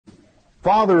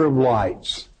Father of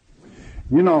lights.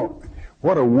 You know,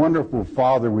 what a wonderful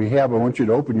Father we have. I want you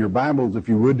to open your Bibles, if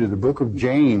you would, to the book of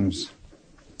James.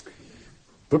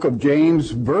 Book of James,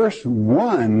 verse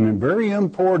 1. Very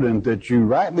important that you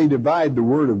rightly divide the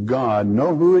Word of God,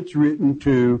 know who it's written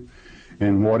to,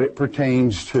 and what it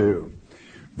pertains to.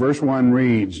 Verse 1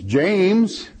 reads,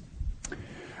 James,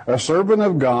 a servant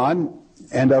of God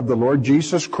and of the Lord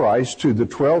Jesus Christ, to the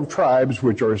 12 tribes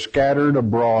which are scattered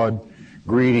abroad,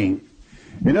 greeting.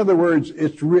 In other words,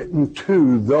 it's written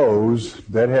to those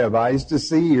that have eyes to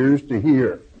see, ears to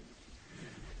hear,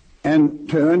 and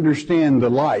to understand the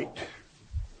light.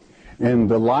 And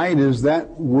the light is that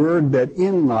word that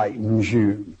enlightens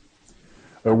you,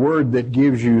 a word that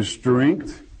gives you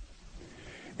strength.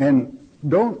 And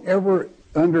don't ever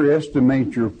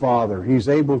underestimate your Father. He's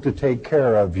able to take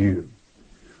care of you.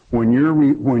 When you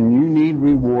need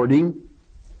rewarding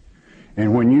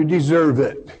and when you deserve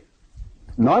it.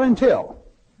 Not until.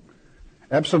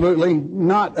 Absolutely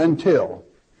not until.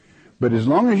 But as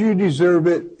long as you deserve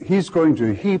it, He's going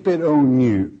to heap it on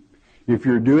you if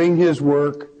you're doing His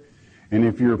work and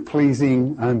if you're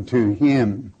pleasing unto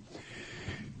Him.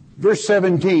 Verse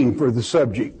 17 for the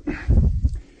subject.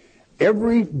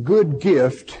 Every good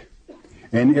gift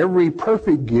and every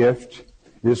perfect gift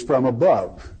is from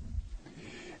above,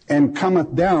 and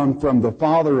cometh down from the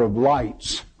Father of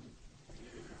lights,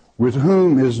 with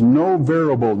whom is no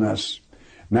variableness,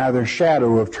 neither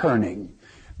shadow of turning.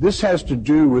 This has to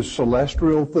do with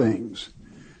celestial things.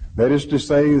 That is to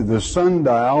say, the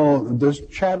sundial,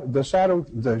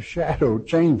 the shadow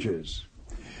changes.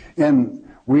 And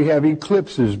we have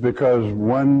eclipses because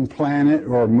one planet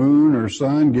or moon or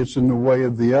sun gets in the way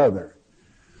of the other.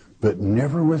 But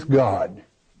never with God.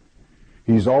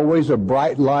 He's always a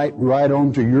bright light right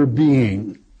onto your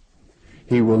being.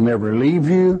 He will never leave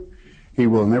you. He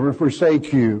will never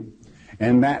forsake you.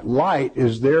 And that light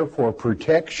is there for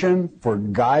protection, for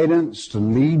guidance, to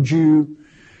lead you,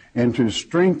 and to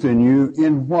strengthen you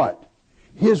in what?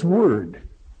 His Word.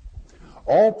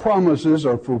 All promises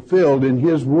are fulfilled in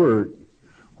His Word,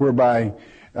 whereby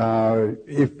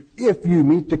if you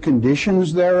meet the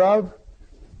conditions thereof,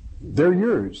 they're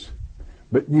yours.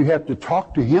 But you have to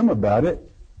talk to Him about it.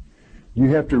 You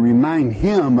have to remind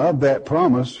Him of that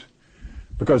promise,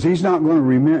 because He's not going to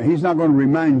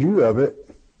remind you of it.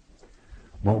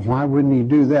 Well, why wouldn't He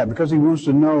do that? Because He wants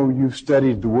to know you've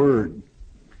studied the Word,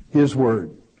 His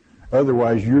Word.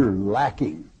 Otherwise, you're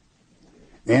lacking.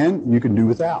 And you can do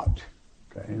without.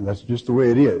 Okay? That's just the way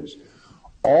it is.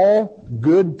 All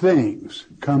good things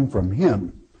come from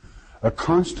Him. A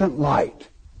constant light,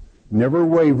 never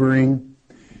wavering,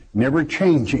 never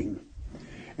changing.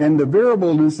 And the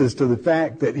variableness is to the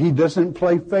fact that He doesn't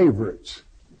play favorites.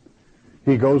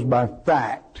 He goes by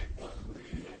fact.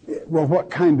 Well, what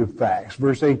kind of facts?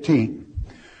 Verse 18.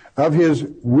 Of His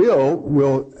own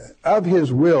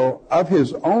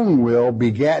will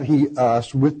begat He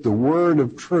us with the word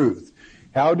of truth.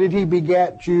 How did He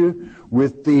begat you?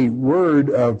 With the word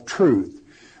of truth,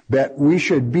 that we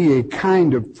should be a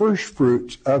kind of first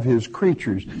fruits of His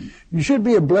creatures. You should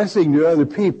be a blessing to other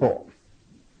people.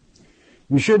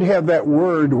 You should have that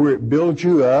word where it builds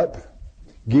you up,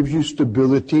 gives you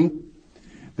stability,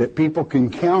 that people can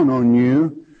count on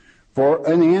you for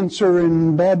an answer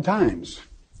in bad times,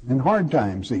 in hard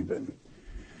times even.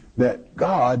 That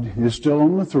God is still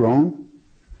on the throne.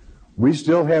 We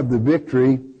still have the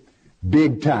victory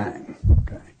big time.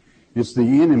 Okay. It's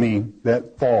the enemy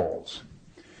that falls.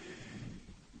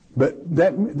 But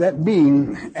that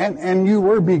being, and you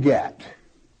were begat.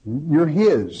 You're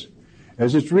His.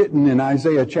 As it's written in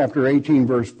Isaiah chapter 18,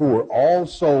 verse 4, all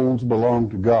souls belong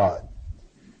to God.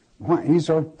 Why? He's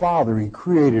our Father. He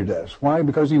created us. Why?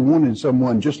 Because He wanted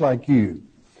someone just like you.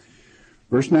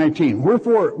 Verse 19,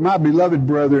 wherefore, my beloved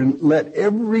brethren, let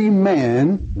every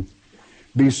man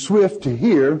be swift to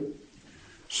hear,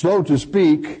 slow to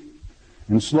speak,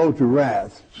 and slow to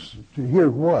wrath. To hear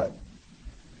what?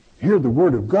 Hear the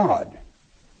Word of God.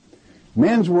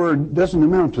 Man's word doesn't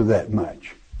amount to that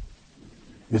much.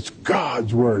 It's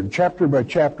God's Word, chapter by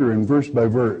chapter and verse by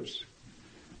verse,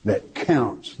 that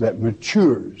counts, that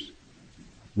matures,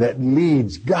 that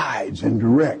leads, guides, and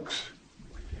directs,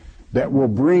 that will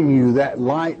bring you that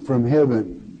light from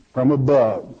heaven, from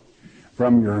above,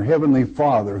 from your heavenly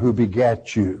Father who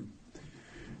begat you.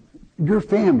 Your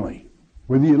family,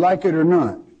 whether you like it or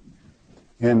not.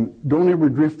 And don't ever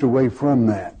drift away from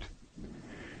that.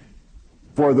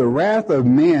 For the wrath of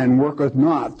man worketh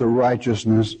not the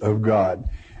righteousness of God.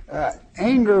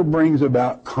 Anger brings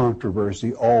about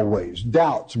controversy always.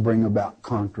 Doubts bring about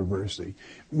controversy.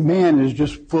 Man is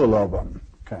just full of them.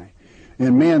 Okay,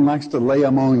 and man likes to lay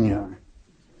them on you.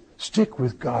 Stick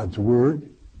with God's Word.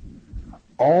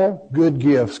 All good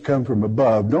gifts come from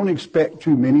above. Don't expect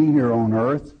too many here on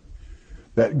earth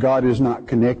that God is not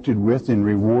connected with in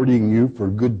rewarding you for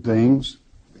good things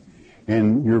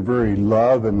and your very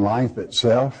love and life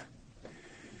itself.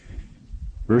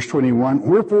 Verse 21,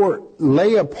 wherefore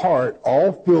lay apart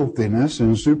all filthiness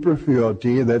and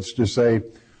superfluity, that's to say,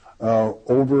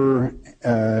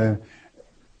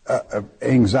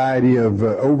 anxiety of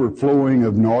overflowing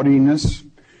of naughtiness,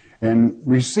 and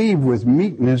receive with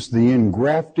meekness the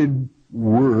engrafted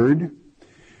word,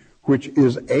 which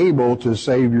is able to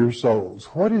save your souls.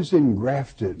 What is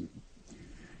engrafted?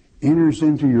 Enters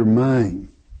into your mind,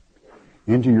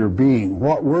 into your being.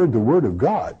 What word? The Word of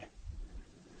God.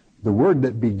 The Word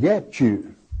that begets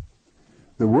you.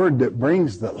 The Word that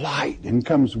brings the light and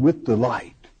comes with the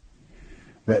light.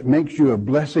 That makes you a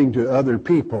blessing to other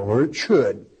people, or it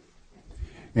should.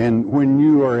 And when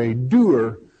you are a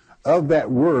doer of that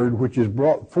Word which is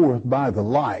brought forth by the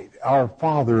light, our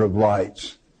Father of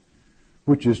lights,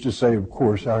 which is to say, of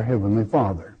course, our Heavenly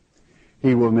Father.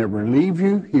 He will never leave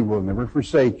you. He will never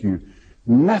forsake you.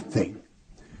 Nothing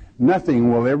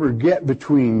will ever get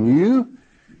between you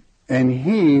and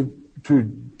He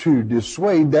to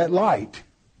dissuade that light.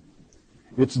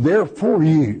 It's there for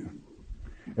you.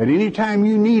 At any time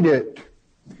you need it,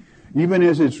 even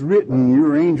as it's written,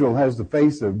 your angel has the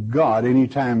face of God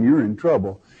anytime you're in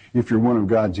trouble, if you're one of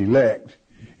God's elect.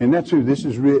 And that's who this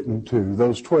is written to,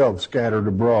 those 12 scattered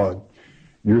abroad.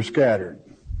 You're scattered.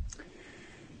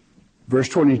 Verse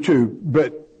 22,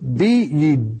 but be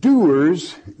ye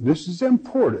doers, this is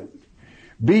important,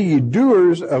 be ye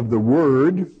doers of the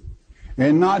word,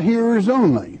 and not hearers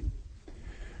only,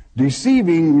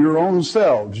 deceiving your own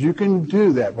selves. You can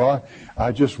do that. Well,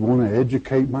 I just want to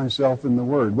educate myself in the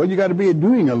Word. Well, you got to be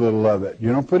doing a little of it.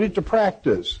 Put it to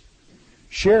practice.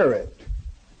 Share it.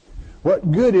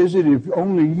 What good is it if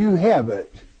only you have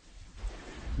it?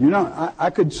 I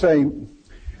could say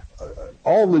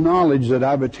all the knowledge that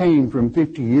I've attained from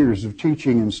 50 years of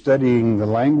teaching and studying the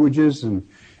languages, and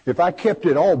if I kept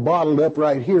it all bottled up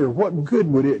right here, what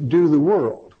good would it do the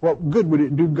world? What good would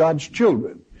it do God's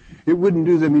children? It wouldn't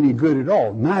do them any good at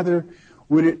all. Neither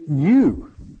would it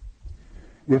you.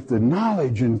 If the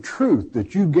knowledge and truth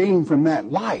that you gain from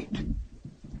that light,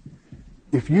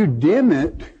 if you dim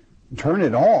it, turn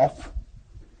it off,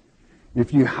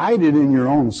 if you hide it in your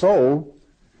own soul,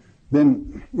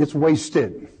 then it's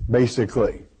wasted,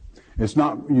 basically. It's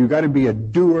not, you got to be a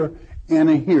doer and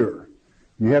a hearer.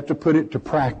 You have to put it to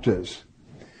practice.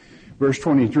 Verse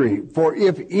 23, for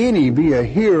if any be a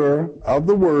hearer of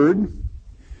the word,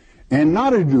 and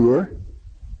not a doer,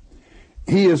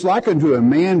 he is like unto a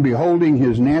man beholding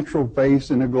his natural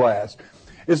face in a glass.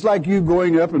 It's like you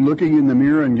going up and looking in the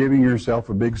mirror and giving yourself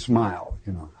a big smile.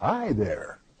 Hi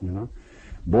there.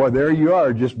 Boy, there you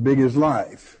are, just big as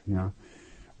life.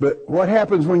 But what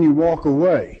happens when you walk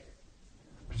away?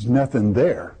 There's nothing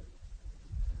there.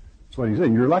 That's what he's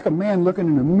saying. You're like a man looking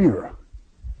in a mirror.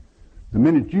 The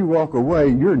minute you walk away,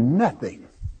 you're nothing.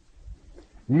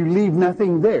 You leave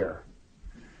nothing there.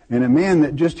 And a man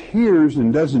that just hears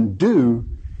and doesn't do,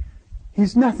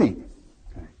 he's nothing.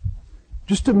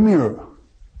 Just a mirror.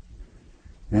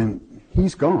 And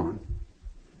he's gone.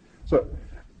 So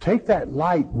take that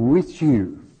light with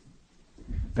you.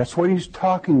 That's what he's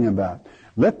talking about.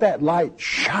 Let that light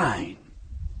shine.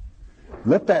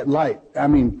 Let that light,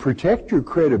 protect your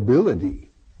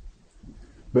credibility.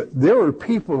 But there are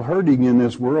people hurting in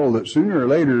this world that sooner or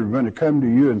later are going to come to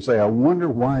you and say, I wonder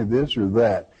why this or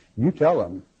that. You tell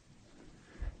them.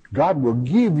 God will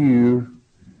give you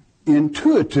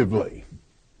intuitively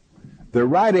the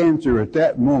right answer at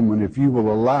that moment if you will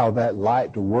allow that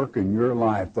light to work in your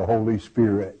life, the Holy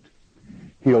Spirit.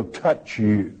 He'll touch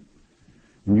you,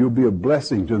 and you'll be a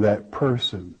blessing to that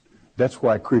person. That's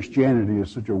why Christianity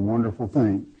is such a wonderful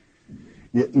thing.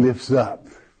 It lifts up.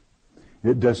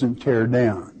 It doesn't tear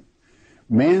down.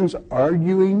 Man's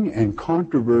arguing and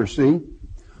controversy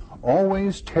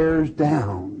always tears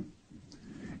down.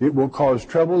 It will cause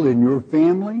trouble in your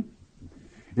family.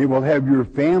 It will have your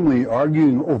family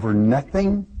arguing over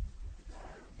nothing.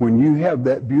 When you have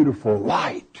that beautiful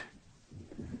light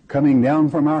coming down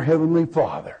from our Heavenly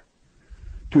Father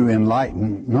to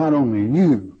enlighten not only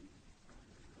you,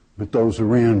 but those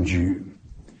around you.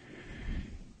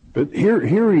 But here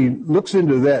he looks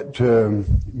into that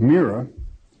mirror,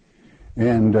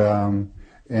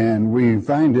 and we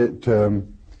find it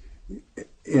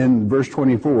in verse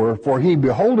 24, for he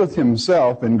beholdeth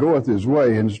himself and goeth his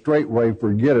way, and straightway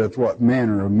forgetteth what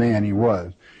manner of man he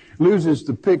was. Loses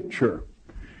the picture.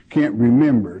 Can't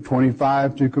remember.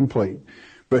 25 to complete.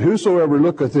 But whosoever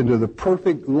looketh into the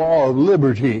perfect law of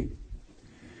liberty,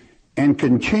 and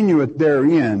continueth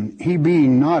therein, he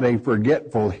being not a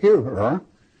forgetful hearer,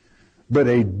 but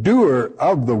a doer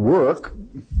of the work,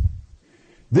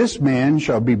 this man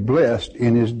shall be blessed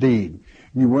in his deed.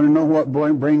 You want to know what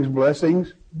brings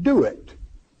blessings? Do it.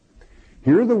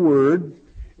 Hear the word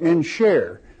and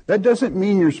share. That doesn't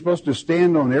mean you're supposed to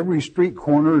stand on every street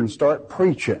corner and start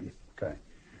preaching. Okay.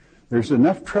 There's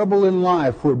enough trouble in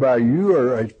life whereby you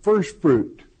are a first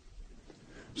fruit.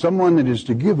 Someone that is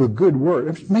to give a good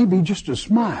word, maybe just a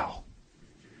smile.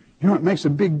 You know, it makes a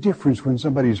big difference when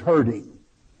somebody's hurting.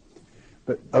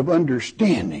 But of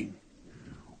understanding,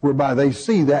 whereby they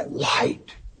see that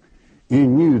light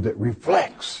in you that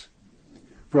reflects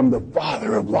from the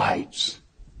Father of lights,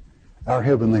 our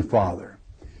Heavenly Father.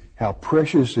 How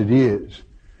precious it is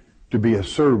to be a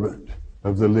servant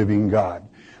of the living God.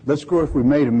 Let's go, if we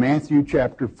may, to Matthew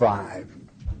chapter 5.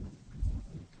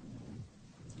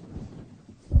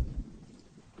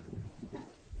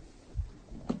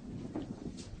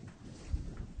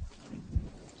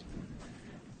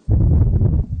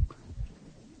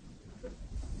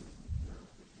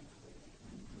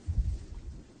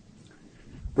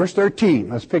 Verse 13,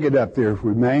 let's pick it up there if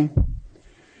we may.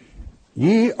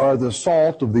 Ye are the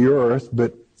salt of the earth,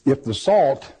 but if the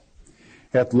salt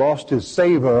hath lost his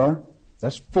savor,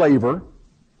 that's flavor,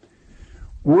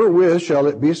 wherewith shall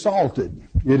it be salted?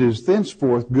 It is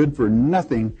thenceforth good for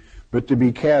nothing but to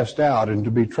be cast out and to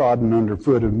be trodden under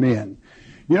foot of men.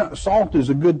 You know, salt is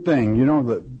a good thing. You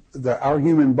know, our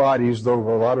human bodies, though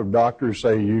a lot of doctors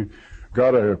say you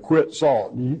got to quit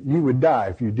salt, you would die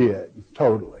if you did,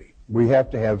 totally. We have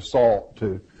to have salt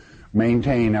to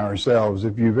maintain ourselves.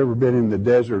 If you've ever been in the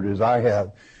desert, as I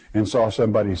have, and saw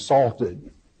somebody salted,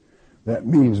 that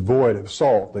means void of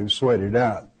salt. They've sweated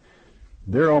out.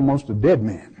 They're almost a dead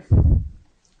man.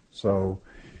 So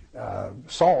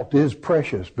salt is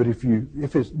precious, but if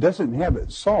it doesn't have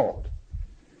its salt,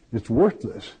 it's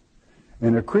worthless.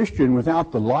 And a Christian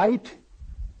without the light,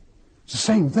 it's the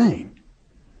same thing.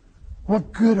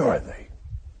 What good are they?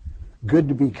 Good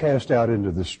to be cast out into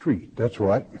the street. That's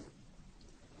what.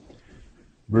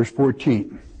 Verse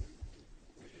 14.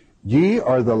 Ye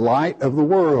are the light of the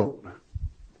world.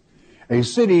 A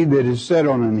city that is set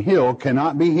on an hill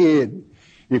cannot be hid.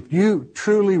 If you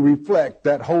truly reflect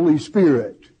that Holy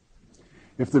Spirit,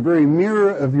 if the very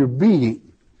mirror of your being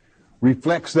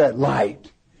reflects that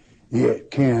light,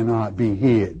 it cannot be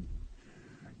hid.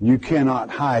 You cannot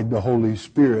hide the Holy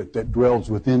Spirit that dwells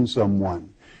within someone.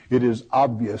 It is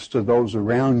obvious to those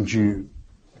around you,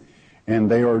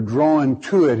 and they are drawn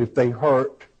to it if they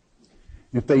hurt,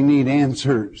 if they need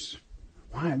answers.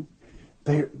 Why?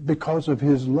 Because of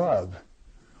His love.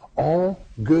 All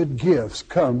good gifts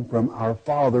come from our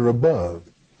Father above.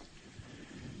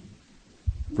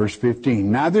 Verse 15,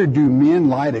 neither do men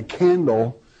light a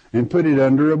candle and put it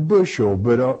under a bushel,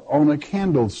 but on a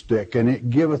candlestick, and it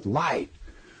giveth light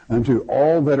unto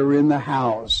all that are in the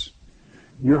house.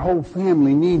 Your whole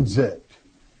family needs it.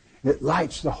 It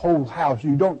lights the whole house.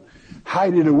 You don't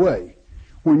hide it away.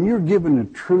 When you're given the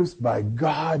truth by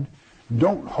God,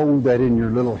 don't hold that in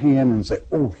your little hand and say,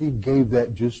 oh, He gave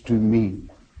that just to me.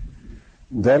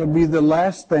 That'll be the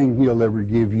last thing He'll ever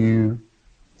give you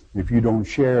if you don't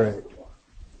share it.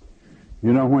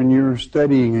 You know, when you're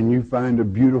studying and you find a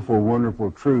beautiful, wonderful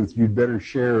truth, you'd better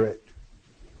share it,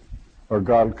 or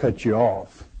God will cut you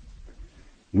off.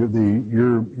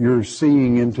 You're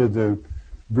seeing into the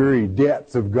very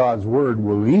depth of God's Word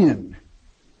will end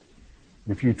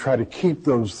if you try to keep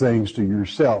those things to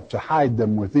yourself, to hide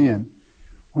them within,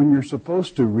 when you're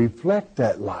supposed to reflect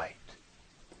that light,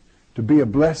 to be a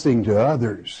blessing to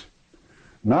others,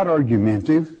 not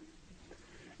argumentative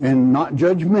and not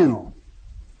judgmental,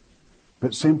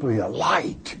 but simply a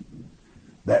light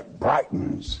that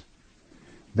brightens,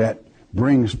 that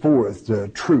brings forth the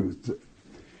truth.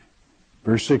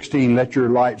 Verse 16, let your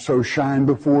light so shine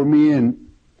before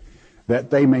men that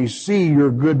they may see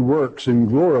your good works and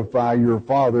glorify your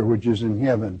Father which is in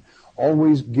heaven.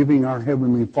 Always giving our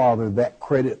Heavenly Father that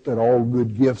credit that all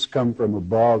good gifts come from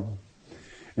above.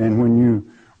 And when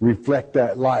you reflect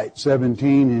that light,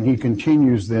 17, and he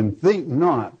continues then, think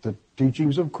not, the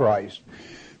teachings of Christ,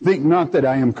 think not that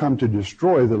I am come to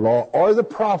destroy the law or the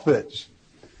prophets.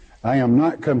 I am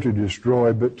not come to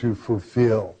destroy, but to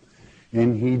fulfill.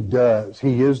 And He does.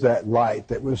 He is that light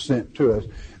that was sent to us.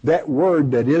 That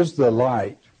Word that is the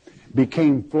light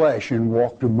became flesh and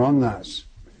walked among us.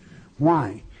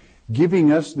 Why? Giving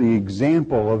us the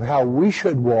example of how we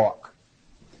should walk,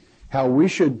 how we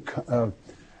should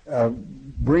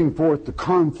bring forth the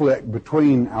conflict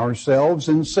between ourselves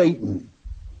and Satan.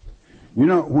 You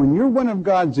know, when you're one of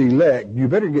God's elect, you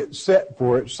better get set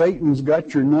for it. Satan's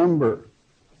got your number.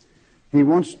 He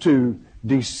wants to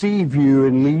deceive you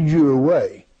and lead you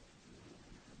away.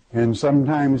 And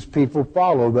sometimes people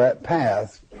follow that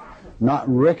path, not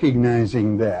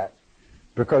recognizing that,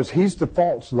 because he's the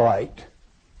false light,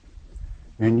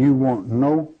 and you want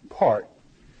no part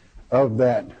of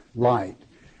that light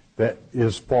that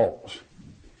is false.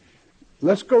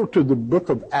 Let's go to the book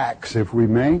of Acts, if we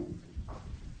may.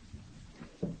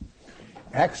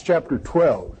 Acts chapter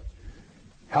 12.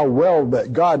 How well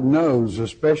that God knows,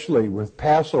 especially with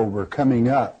Passover coming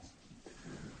up,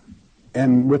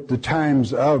 and with the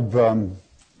times of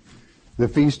the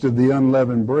Feast of the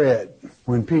Unleavened Bread,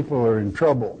 when people are in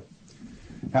trouble,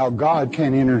 how God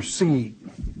can intercede.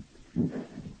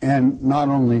 And not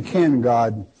only can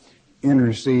God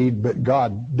intercede, but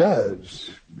God does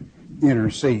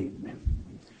intercede.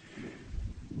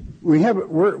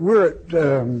 We're at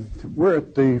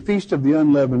the Feast of the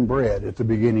Unleavened Bread at the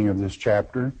beginning of this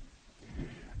chapter,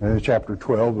 chapter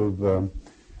 12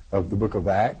 of the book of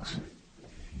Acts,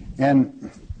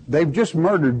 and they've just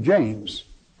murdered James,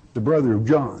 the brother of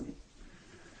John.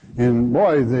 And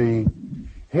boy, the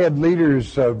head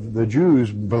leaders of the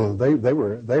Jews, they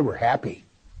were happy.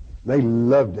 They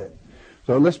loved it.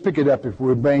 So let's pick it up, if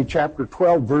we may, chapter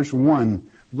 12, verse 1,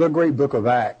 the great book of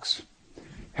Acts.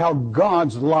 How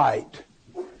God's light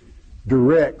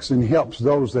directs and helps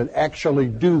those that actually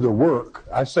do the work.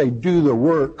 I say do the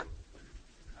work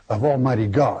of Almighty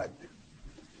God.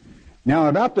 Now,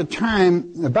 about that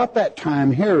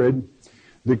time, Herod,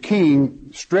 the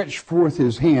king, stretched forth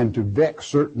his hand to vex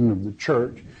certain of the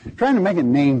church, trying to make a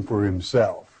name for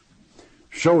himself,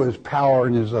 show his power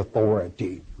and his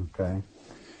authority. Okay,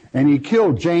 and he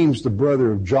killed James, the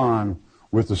brother of John,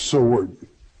 with a sword.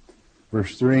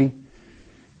 Verse 3.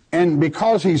 And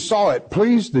because he saw it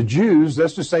pleased the Jews,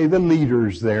 that's to say the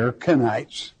leaders there,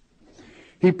 Canaanites,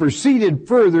 he proceeded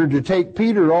further to take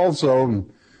Peter also.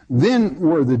 Then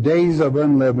were the days of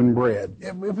unleavened bread.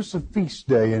 It was a feast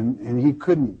day, and he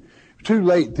couldn't, too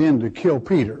late then to kill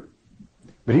Peter.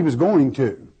 But he was going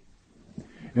to.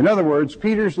 In other words,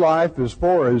 Peter's life, as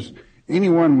far as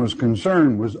anyone was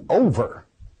concerned, was over.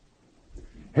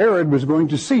 Herod was going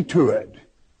to see to it.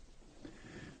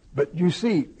 But you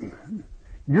see,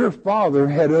 your father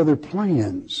had other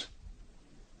plans.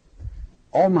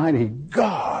 Almighty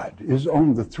God is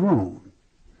on the throne.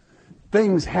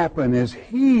 Things happen as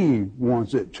he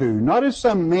wants it to, not as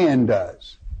some man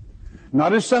does.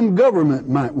 Not as some government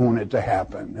might want it to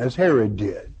happen, as Herod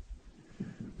did,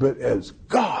 but as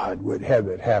God would have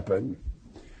it happen.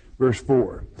 Verse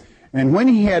 4. And when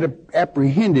he had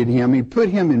apprehended him, he put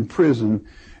him in prison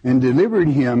and delivered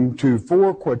him to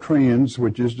 4 quaternions,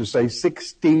 which is to say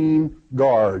 16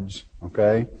 guards,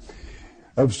 okay,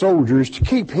 of soldiers to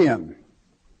keep him,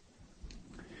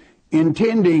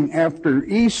 intending after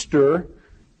Easter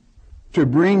to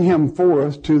bring him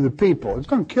forth to the people. It's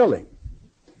going to kill him.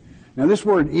 Now, this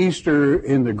word Easter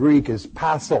in the Greek is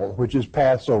Paschal, which is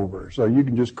Passover. So you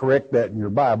can just correct that in your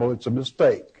Bible. It's a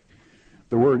mistake.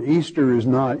 The word Easter is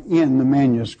not in the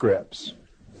manuscripts.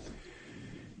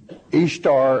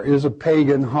 Ishtar is a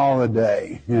pagan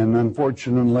holiday, and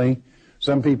unfortunately,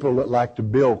 some people that like to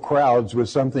build crowds with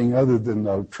something other than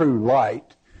the true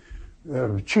light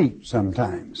cheat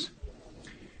sometimes.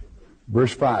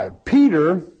 Verse 5,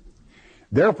 Peter,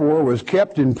 therefore, was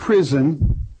kept in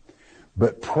prison,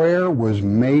 but prayer was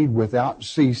made without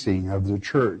ceasing of the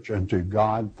church unto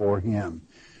God for him.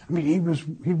 I mean,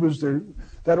 he was there,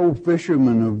 that old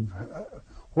fisherman of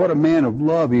what a man of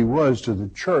love he was to the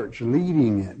church,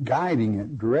 leading it, guiding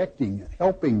it, directing it,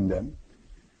 helping them.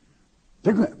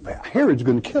 Herod's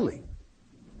going to kill him.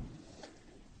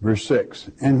 Verse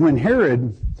 6, and when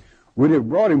Herod would have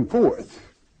brought him forth,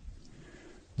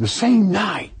 the same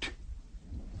night,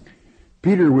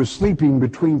 Peter was sleeping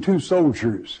between 2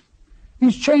 soldiers.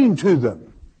 He's chained to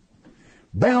them,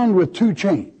 bound with 2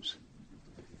 chains.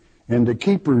 And the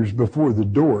keepers before the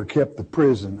door kept the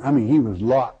prison. I mean, he was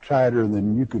locked tighter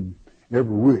than you could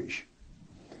ever wish.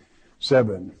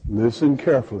 7, listen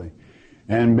carefully.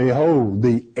 And behold,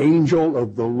 the angel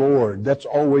of the Lord. That's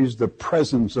always the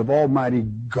presence of Almighty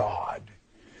God.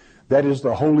 That is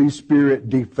the Holy Spirit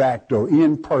de facto,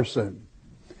 in person.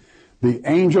 The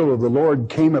angel of the Lord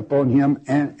came upon him,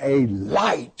 and a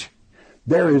light,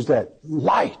 there is that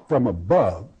light from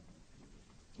above,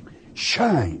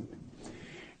 shined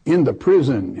in the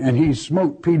prison, and he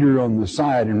smote Peter on the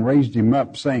side and raised him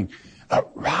up, saying,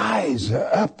 "Rise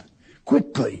up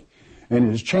quickly." And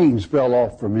his chains fell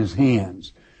off from his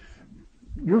hands.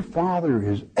 Your Father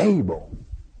is able.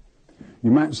 You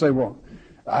might say, well,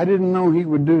 I didn't know he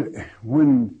would do it.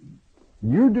 When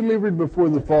You're delivered before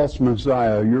the false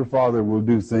Messiah. Your Father will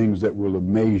do things that will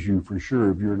amaze you for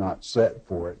sure if you're not set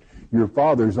for it. Your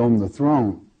Father's on the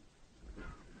throne.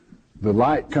 The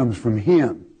light comes from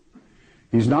Him.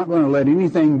 He's not going to let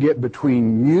anything get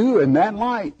between you and that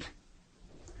light.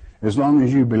 As long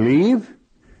as you believe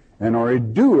and are a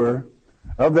doer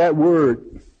of that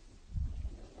word.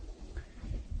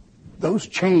 Those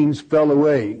chains fell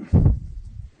away.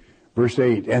 Verse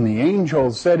 8, and the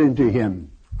angel said unto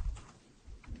him,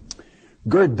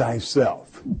 gird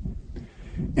thyself,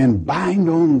 and bind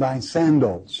on thy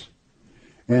sandals.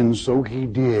 And so he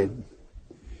did.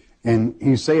 And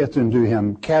he saith unto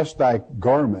him, cast thy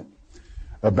garment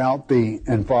about thee,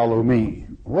 and follow me.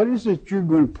 What is it you're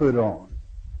going to put on?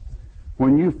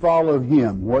 When you follow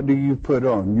Him, what do you put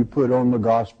on? You put on the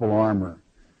gospel armor,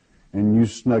 and you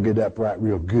snug it up right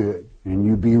real good, and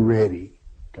you be ready.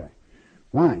 Okay.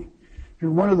 Why? You're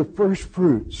one of the first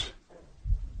fruits.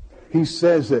 He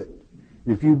says that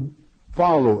if you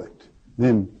follow it,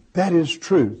 then that is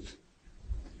truth.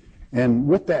 And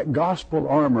with that gospel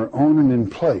armor on and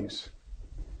in place,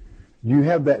 you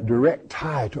have that direct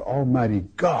tie to Almighty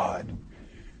God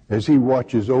as He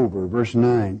watches over. Verse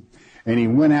 9, and he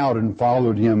went out and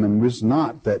followed him, and was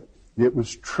not that it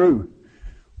was true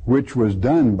which was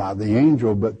done by the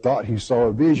angel, but thought he saw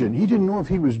a vision. He didn't know if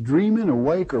he was dreaming,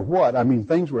 awake, or what. I mean,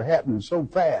 things were happening so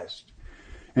fast,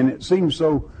 and it seemed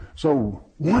so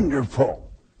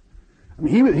wonderful. I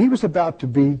mean, he was about to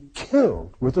be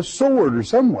killed with a sword or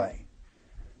some way,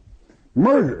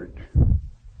 murdered,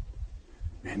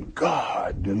 and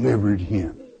God delivered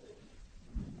him.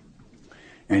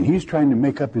 And he's trying to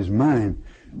make up his mind,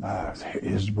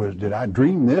 did I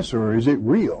dream this, or is it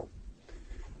real?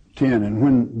 10, and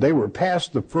when they were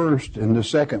past the first and the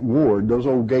second ward, those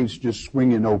old gates just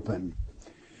swinging open,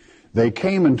 they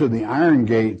came into the iron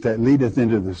gate that leadeth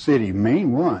into the city,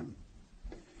 main one,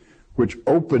 which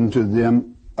opened to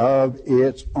them of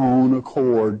its own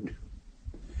accord.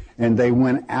 And they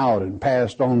went out and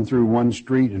passed on through one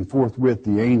street, and forthwith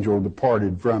the angel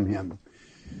departed from him.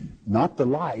 Not the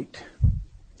light,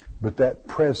 but that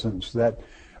presence, that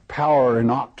power and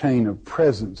octane of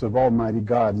presence of Almighty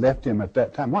God left him at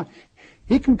that time. Why?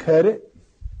 He can cut it.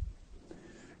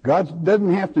 God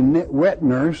doesn't have to wet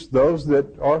nurse those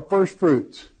that are first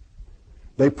fruits.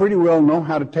 They pretty well know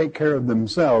how to take care of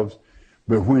themselves,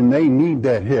 but when they need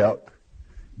that help,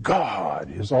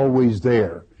 God is always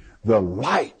there. The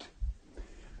light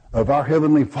of our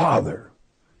Heavenly Father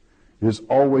is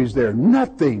always there.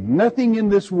 Nothing in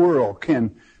this world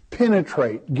can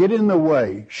penetrate, get in the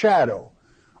way, shadow,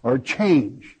 or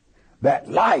change that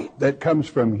light that comes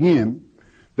from Him,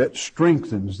 that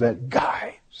strengthens, that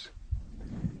guides.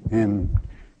 And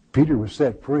Peter was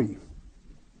set free.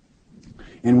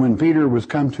 And when Peter was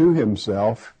come to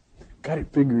himself, got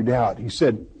it figured out, he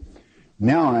said,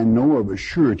 now I know of a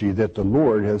surety that the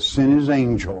Lord hath sent His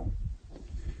angel,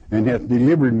 and hath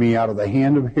delivered me out of the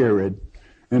hand of Herod,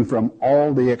 and from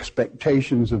all the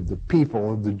expectations of the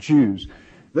people, of the Jews.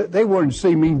 They wanted to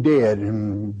see me dead,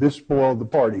 and this spoiled the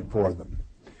party for them.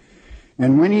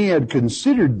 And when he had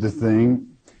considered the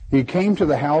thing, he came to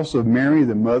the house of Mary,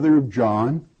 the mother of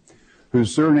John,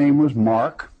 whose surname was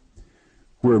Mark,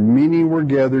 where many were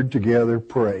gathered together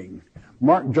praying.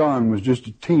 Mark John was just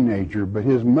a teenager, but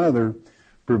his mother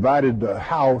provided the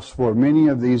house for many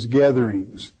of these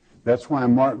gatherings. That's why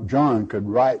Mark John could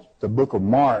write the book of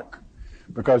Mark,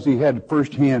 because he had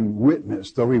first-hand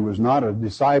witness, though he was not a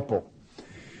disciple.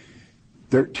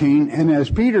 13, and as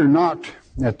Peter knocked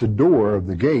at the door of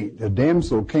the gate, a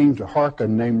damsel came to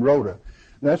hearken named Rhoda.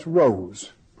 That's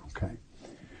Rose. Okay.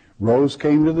 Rose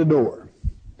came to the door.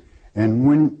 And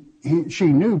when she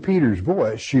knew Peter's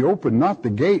voice, she opened not the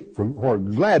gate for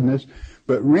gladness,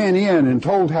 but ran in and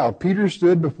told how Peter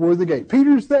stood before the gate.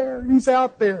 Peter's there. He's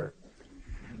out there.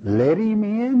 Let him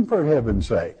in, for heaven's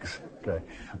sakes. Okay.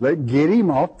 Get him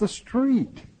off the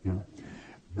street. You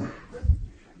know.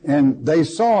 And they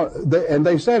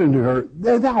said unto her,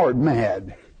 thou art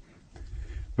mad.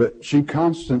 But she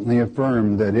constantly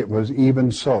affirmed that it was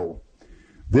even so.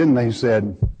 Then they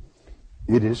said,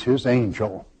 it is his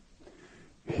angel.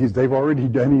 They've already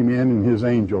done him in, and his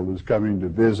angel is coming to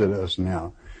visit us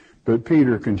now. But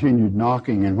Peter continued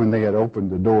knocking, and when they had opened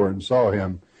the door and saw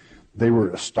him, they were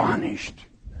astonished.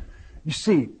 You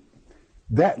see,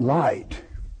 that light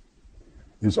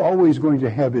is always going to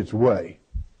have its way.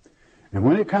 And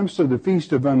when it comes to the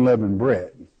Feast of Unleavened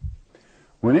Bread,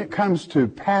 when it comes to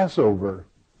Passover,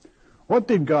 what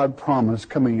did God promise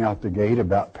coming out the gate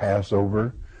about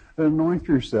Passover? Anoint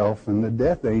yourself, and the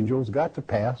death angels got to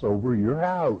pass over your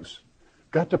house.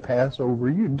 Got to pass over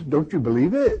you. Don't you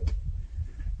believe it?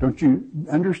 Don't you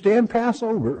understand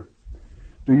Passover?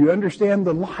 Do you understand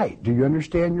the light? Do you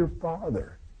understand your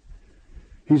Father?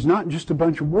 He's not just a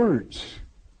bunch of words.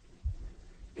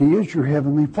 He is your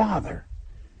Heavenly Father.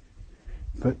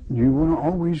 But you want to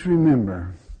always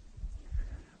remember,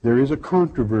 there is a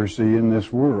controversy in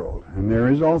this world, and there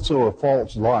is also a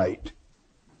false light.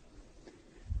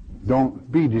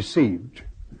 Don't be deceived.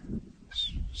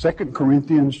 2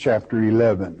 Corinthians chapter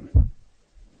 11.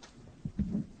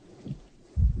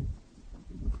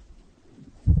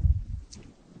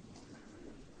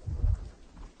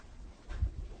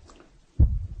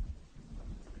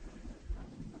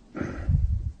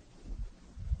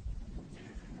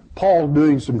 Paul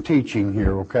doing some teaching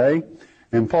here, okay?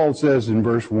 And Paul says in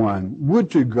verse 1, "Would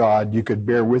to God you could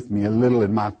bear with me a little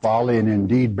in my folly, and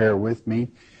indeed bear with me."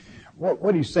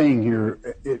 What he's saying here,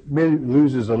 it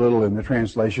loses a little in the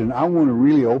translation. I want to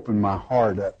really open my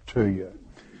heart up to you.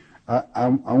 I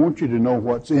want you to know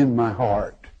what's in my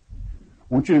heart.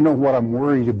 I want you to know what I'm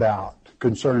worried about,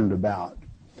 concerned about.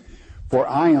 "For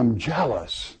I am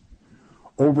jealous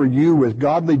over you with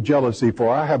godly jealousy, for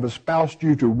I have espoused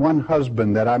you to one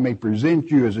husband, that I may present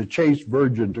you as a chaste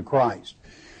virgin to Christ."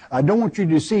 I don't want you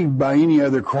deceived by any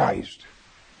other Christ.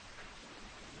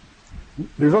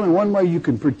 There's only one way you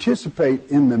can participate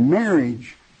in the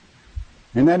marriage,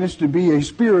 and that is to be a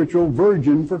spiritual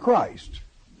virgin for Christ.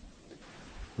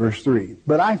 Verse 3,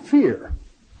 "But I fear,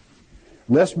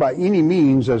 lest by any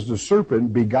means as the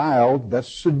serpent beguiled,"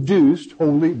 that's seduced,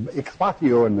 wholly,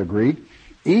 eklatio in the Greek,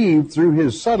 "Eve through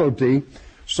his subtlety,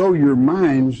 so your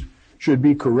minds should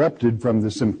be corrupted from the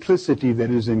simplicity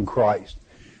that is in Christ."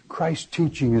 Christ's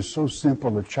teaching is so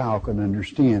simple a child can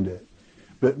understand it.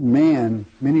 But man,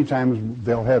 many times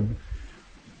they'll have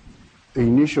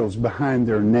initials behind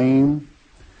their name.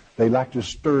 They like to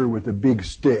stir with a big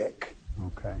stick.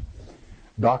 Okay.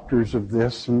 Doctors of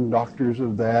this and doctors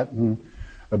of that, and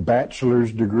a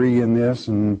bachelor's degree in this,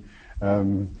 and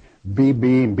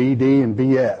BB and BD and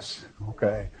BS.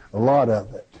 Okay. A lot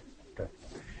of it. Okay.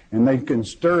 And they can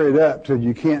stir it up till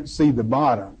you can't see the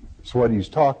bottom. That's what he's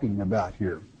talking about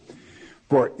here.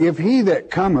 "For if he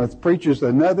that cometh preaches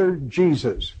another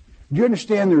Jesus," do you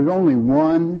understand there's only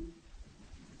one?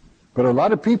 But a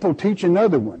lot of people teach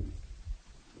another one.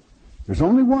 There's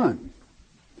only one.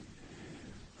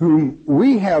 "Whom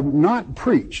we have not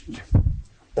preached,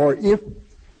 or if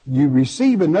you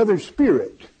receive another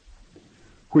spirit,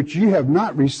 which you have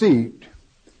not received,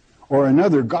 or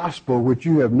another gospel which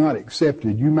you have not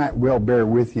accepted, you might well bear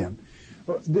with him."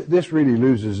 This really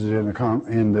loses it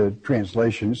in the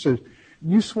translation. It says,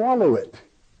 you swallow it.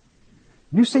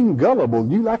 You seem gullible.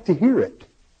 You like to hear it.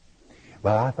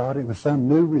 "Well, I thought it was some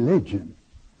new religion."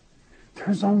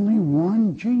 There's only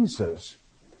one Jesus.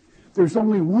 There's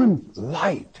only one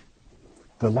light.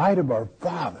 The light of our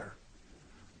Father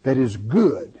that is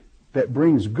good, that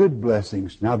brings good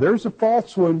blessings. Now there's a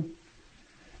false one,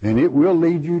 and it will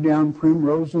lead you down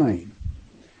Primrose Lane.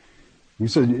 He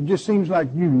says, it just seems like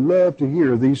you love to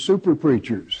hear these super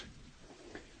preachers.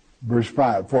 Verse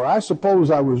 5, "For I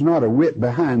suppose I was not a whit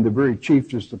behind the very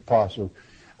chiefest apostles."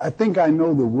 I think I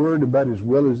know the word about as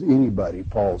well as anybody,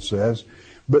 Paul says.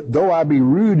 "But though I be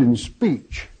rude in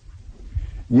speech,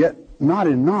 yet not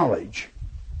in knowledge.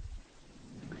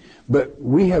 But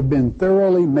we have been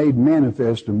thoroughly made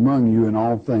manifest among you in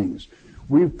all things."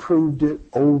 We've proved it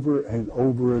over and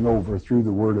over and over through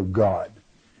the Word of God.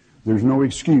 There's no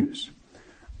excuse.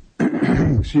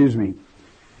 Excuse me.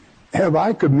 "Have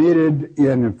I committed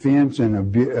an offense in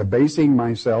abasing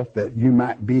myself, that you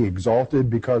might be exalted,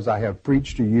 because I have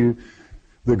preached to you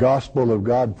the gospel of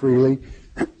God freely?"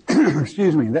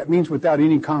 Excuse me. That means without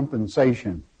any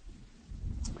compensation.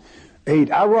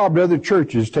 8, "I robbed other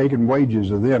churches, taking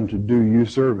wages of them to do you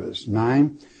service."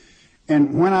 9,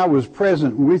 "And when I was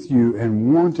present with you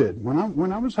and wanted,"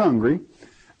 when I was hungry,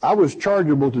 "I was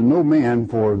chargeable to no man,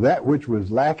 for that which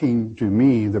was lacking to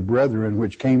me, the brethren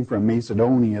which came from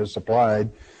Macedonia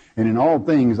supplied, and in all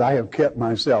things I have kept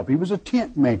myself." He was a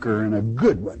tent maker, and a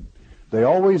good one. They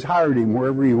always hired him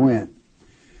wherever he went.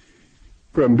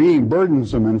 "From being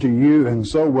burdensome unto you, and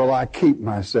so will I keep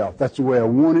myself." That's the way I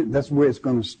want it. That's the way it's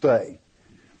going to stay.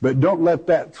 But don't let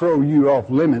that throw you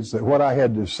off limits, that what I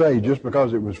had to say, just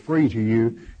because it was free to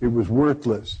you, it was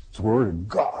worthless. It's the Word of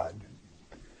God.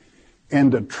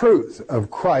 "And the truth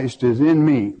of Christ is in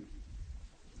me.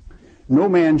 No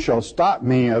man shall stop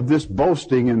me of this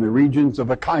boasting in the regions of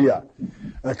Achaia."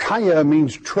 Achaia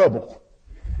means trouble.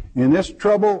 In this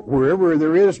trouble, wherever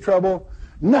there is trouble,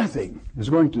 nothing is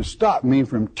going to stop me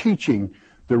from teaching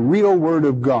the real Word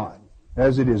of God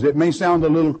as it is. It may sound a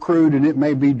little crude, and it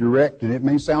may be direct, and it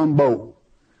may sound bold.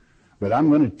 but I'm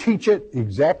going to teach it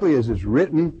exactly as it's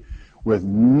written with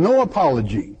no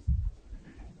apology.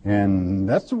 And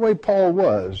that's the way Paul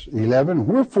was. 11,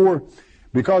 wherefore,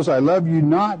 because I love you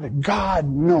not, God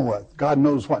knoweth. God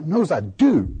knows what? Knows I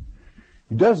do.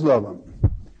 He does love them.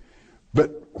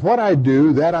 But what I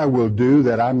do, that I will do,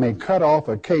 that I may cut off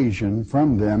occasion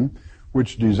from them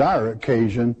which desire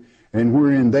occasion, and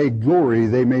wherein they glory,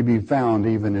 they may be found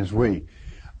even as we.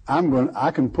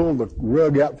 I can pull the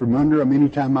rug out from under them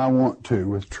anytime I want to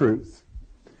with truth.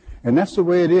 And that's the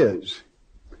way it is.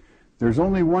 There's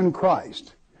only one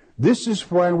Christ. This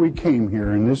is why we came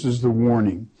here, and this is the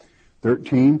warning.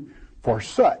 13, for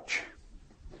such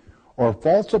are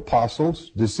false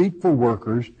apostles, deceitful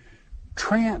workers,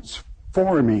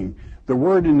 transforming. The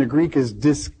word in the Greek is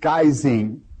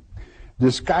disguising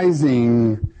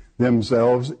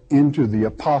themselves into the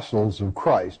apostles of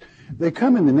Christ. They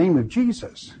come in the name of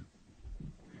Jesus.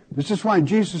 This is why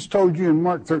Jesus told you in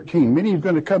Mark 13, many are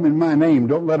going to come in my name,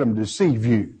 don't let them deceive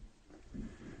you.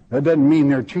 That doesn't mean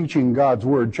they're teaching God's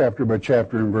word chapter by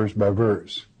chapter and verse by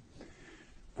verse.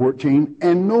 14,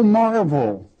 and no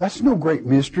marvel, that's no great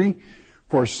mystery,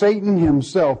 for Satan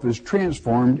himself is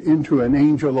transformed into an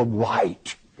angel of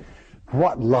light.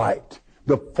 What light?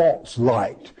 The false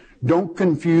light. Don't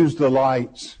confuse the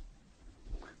lights.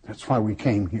 That's why we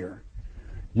came here.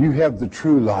 You have the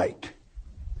true light,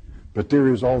 but there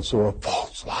is also a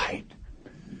false light.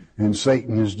 And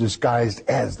Satan is disguised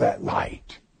as that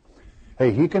light.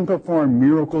 Hey, he can perform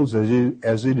miracles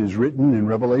as it is written in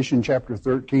Revelation chapter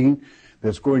 13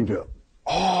 that's going to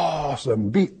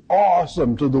be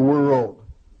awesome to the world.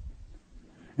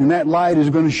 And that light is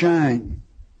going to shine.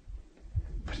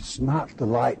 But it's not the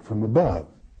light from above,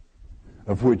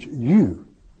 of which you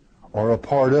are a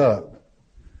part of.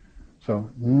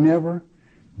 So never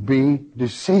be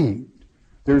deceived.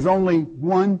 There's only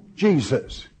one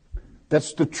Jesus.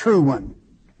 That's the true one.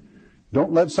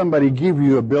 Don't let somebody give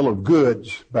you a bill of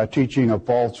goods by teaching a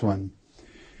false one.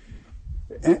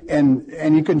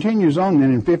 And he continues on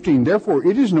then in 15, therefore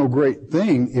it is no great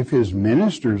thing if his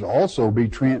ministers also be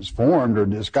transformed or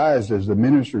disguised as the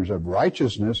ministers of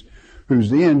righteousness,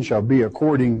 whose end shall be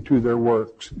according to their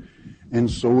works. And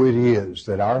so it is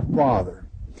that our Father,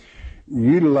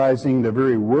 utilizing the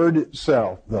very word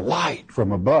itself, the light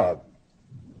from above,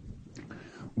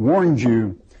 warned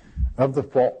you of the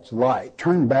false light.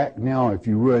 Turn back now, if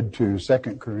you would, to 2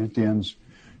 Corinthians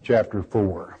chapter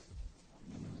 4.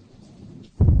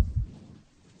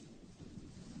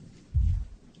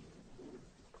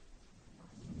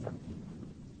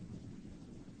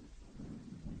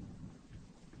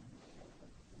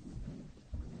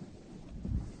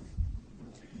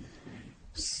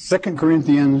 Second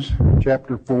Corinthians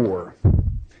chapter 4.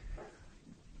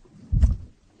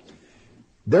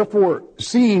 Therefore,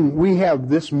 seeing we have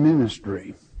this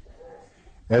ministry,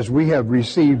 as we have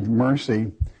received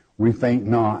mercy, we faint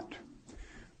not,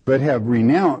 but have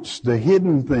renounced the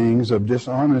hidden things of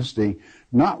dishonesty,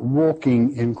 not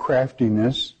walking in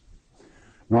craftiness,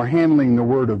 nor handling the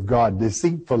word of God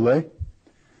deceitfully,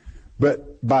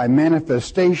 but by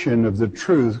manifestation of the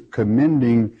truth,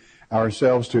 commending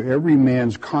ourselves to every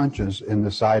man's conscience in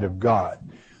the sight of God,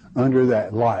 under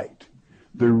that light,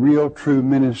 the real true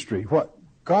ministry. What?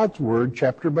 God's word,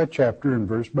 chapter by chapter and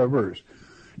verse by verse.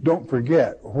 Don't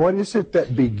forget, what is it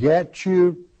that begat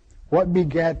you? What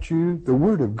begat you? The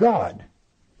word of God.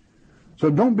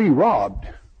 So don't be robbed.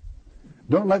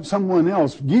 Don't let someone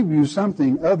else give you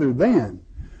something other than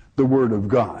the word of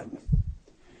God.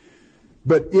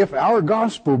 But if our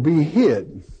gospel be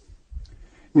hid,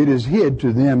 it is hid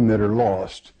to them that are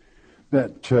lost,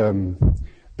 that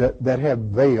have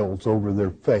veils over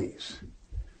their face,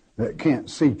 that can't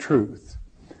see truth,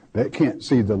 that can't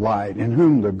see the light, in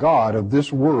whom the God of this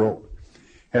world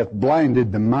hath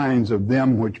blinded the minds of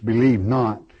them which believe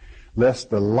not, lest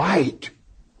the light,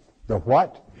 the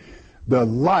what? The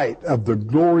light of the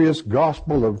glorious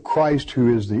gospel of Christ,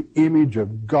 who is the image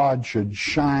of God, should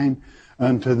shine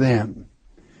unto them.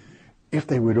 If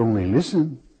they would only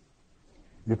listen,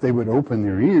 if they would open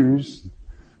their ears,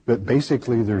 but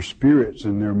basically their spirits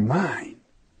and their mind,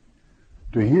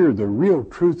 to hear the real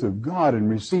truth of God and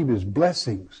receive His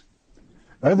blessings.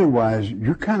 Otherwise,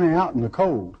 you're kind of out in the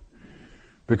cold.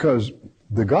 Because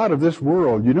the God of this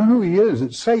world, you know who he is?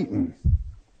 It's Satan.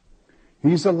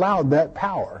 He's allowed that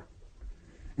power.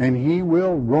 And he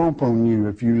will romp on you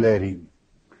if you let him.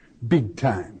 Big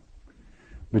time.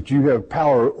 But you have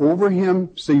power over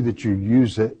him. See that you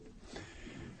use it.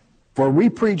 For we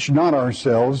preach not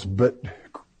ourselves, but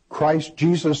Christ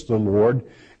Jesus the Lord,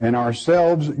 and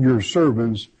ourselves your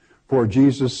servants for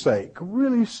Jesus' sake.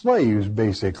 Really slaves,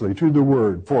 basically, to the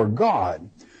word. For God,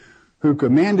 who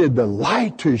commanded the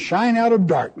light to shine out of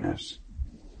darkness,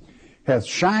 hath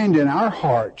shined in our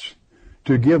hearts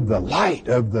to give the light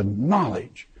of the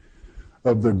knowledge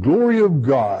of the glory of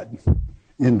God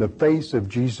in the face of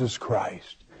Jesus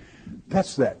Christ.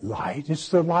 That's that light. It's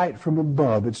the light from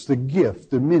above. It's the gift,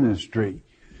 the ministry,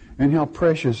 and how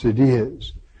precious it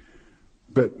is.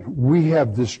 But we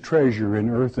have this treasure in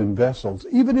earthen vessels,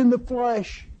 even in the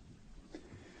flesh,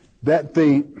 that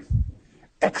the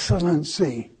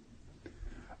excellency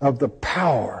of the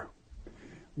power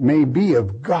may be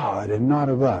of God and not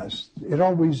of us. It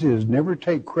always is. Never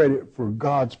take credit for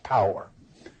God's power,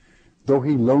 though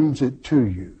He loans it to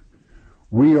you.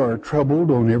 We are troubled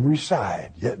on every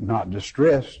side, yet not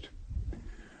distressed.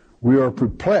 We are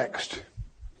perplexed,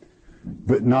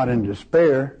 but not in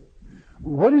despair.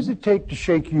 What does it take to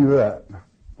shake you up?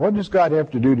 What does God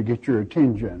have to do to get your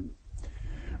attention?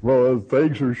 Well,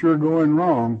 things are sure going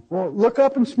wrong. Well, look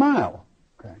up and smile.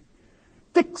 Okay.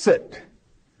 Fix it.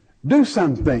 Do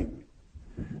something.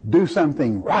 Do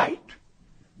something right.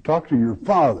 Talk to your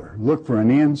Father. Look for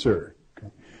an answer.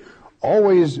 Okay.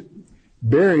 Always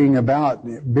bearing about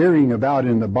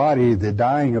in the body the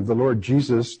dying of the Lord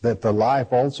Jesus, that the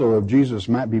life also of Jesus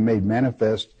might be made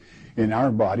manifest in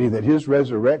our body, that His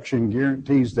resurrection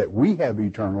guarantees that we have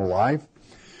eternal life.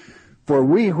 For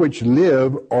we which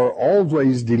live are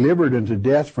always delivered unto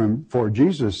death for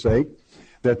Jesus' sake,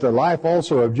 that the life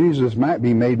also of Jesus might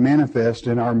be made manifest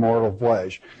in our mortal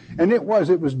flesh. And it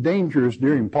was dangerous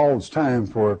during Paul's time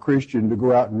for a Christian to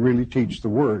go out and really teach the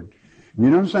Word. You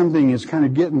know something, it's kind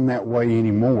of getting that way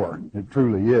anymore. It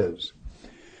truly is.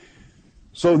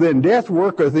 So then death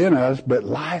worketh in us, but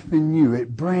life in you.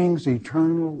 It brings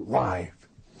eternal life.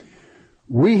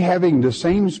 We having the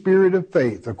same spirit of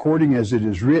faith, according as it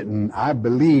is written, I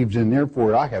believed and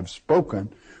therefore I have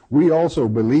spoken. We also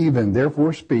believe and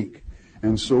therefore speak.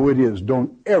 And so it is.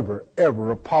 Don't ever,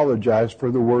 ever apologize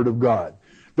for the Word of God.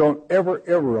 Don't ever,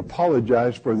 ever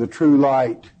apologize for the true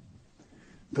light.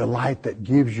 The light that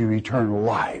gives you eternal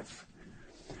life.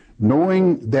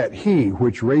 Knowing that He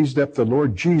which raised up the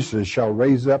Lord Jesus shall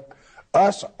raise up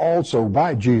us also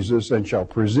by Jesus, and shall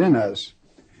present us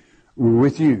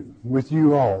with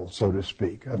you all, so to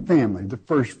speak, a family, the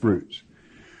first fruits.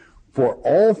 For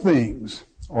all things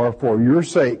are for your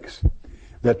sakes,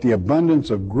 that the abundance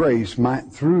of grace might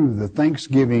through the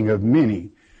thanksgiving of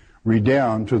many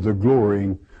redound to the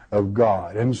glory of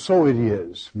God. And so it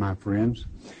is, my friends,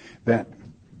 that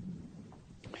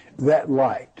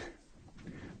light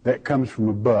that comes from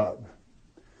above,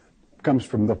 comes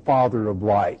from the Father of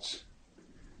lights.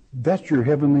 That's your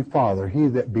heavenly Father, He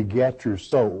that begat your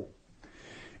soul.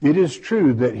 It is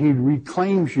true that He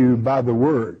reclaims you by the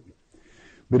Word,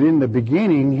 but in the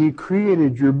beginning He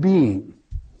created your being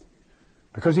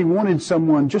because He wanted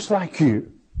someone just like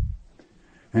you.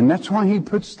 And that's why He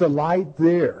puts the light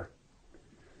there,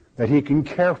 that He can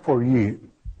care for you,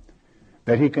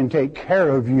 that He can take care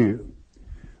of you,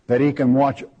 that He can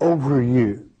watch over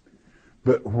you.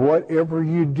 But whatever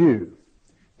you do,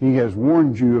 He has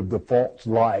warned you of the false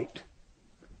light.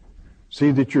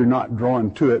 See that you're not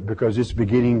drawn to it, because it's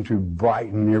beginning to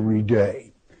brighten every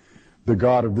day. The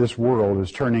God of this world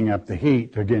is turning up the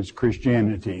heat against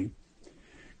Christianity.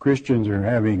 Christians are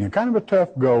having a kind of a tough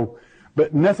go,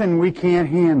 but nothing we can't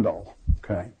handle.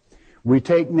 Okay, we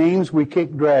take names, we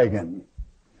kick dragon.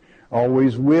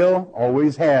 Always will,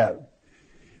 always have.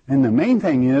 And the main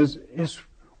thing is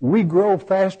we grow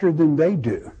faster than they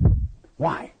do.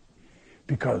 Why?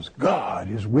 Because God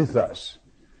is with us.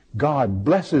 God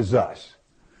blesses us.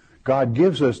 God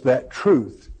gives us that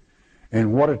truth.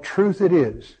 And what a truth it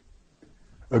is.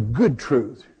 A good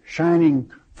truth shining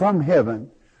from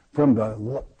heaven, from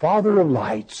the Father of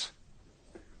lights,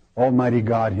 Almighty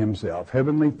God Himself.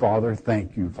 Heavenly Father,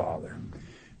 thank you, Father.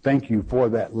 Thank you for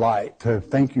that light.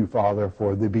 Thank you, Father,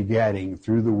 for the begatting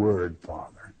through the Word,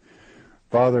 Father.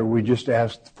 Father, we just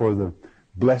ask for the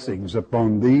blessings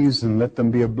upon these, and let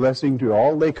them be a blessing to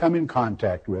all they come in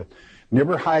contact with.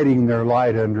 Never hiding their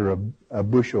light under a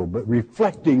bushel, but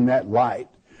reflecting that light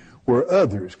where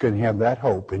others can have that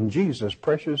hope. In Jesus'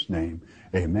 precious name,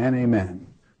 amen, amen.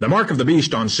 The Mark of the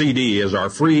Beast on CD is our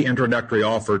free introductory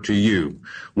offer to you.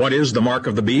 What is the Mark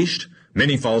of the Beast?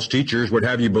 Many false teachers would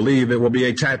have you believe it will be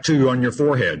a tattoo on your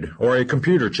forehead or a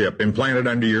computer chip implanted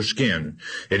under your skin.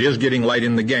 It is getting late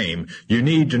in the game. You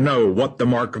need to know what the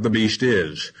Mark of the Beast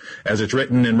is. As it's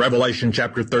written in Revelation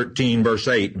chapter 13, verse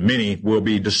 8, many will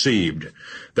be deceived.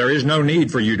 There is no need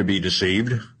for you to be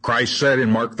deceived. Christ said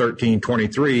in Mark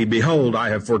 13:23, "Behold, I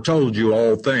have foretold you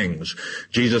all things."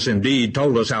 Jesus indeed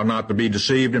told us how not to be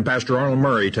deceived, and Pastor Arnold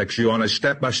Murray takes you on a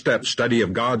step-by-step study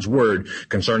of God's Word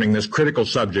concerning this critical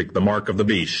subject, the mark of the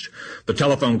beast. The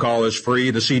telephone call is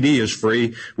free. The CD is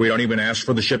free. We don't even ask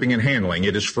for the shipping and handling.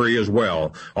 It is free as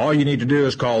well. All you need to do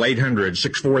is call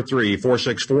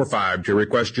 800-643-4645 to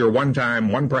request your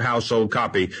one-time, one-per-household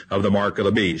copy of the Mark of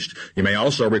the Beast. You may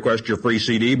also request your free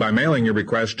CD by mailing your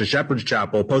request to Shepherd's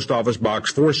Chapel, Post Office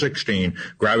Box 416,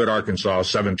 Gravette, Arkansas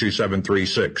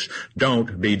 72736.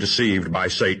 Don't be deceived by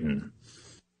Satan.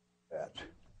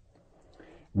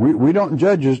 We don't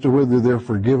judge as to whether they're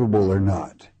forgivable or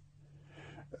not.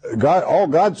 All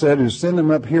God said is send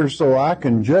them up here so I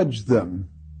can judge them,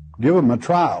 give them a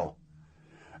trial.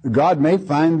 God may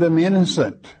find them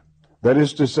innocent. That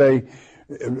is to say,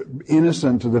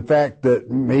 innocent to the fact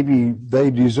that maybe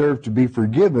they deserve to be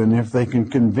forgiven if they can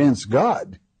convince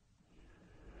God.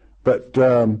 But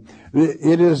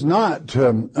it is not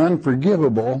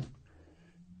unforgivable.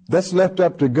 That's left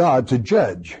up to God to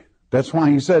judge. That's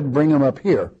why he said, bring them up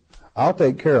here. I'll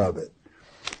take care of it.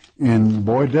 And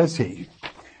boy, does he.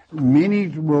 Many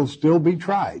will still be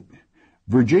tried.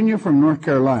 Virginia from North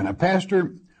Carolina.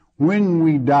 Pastor, when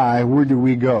we die, where do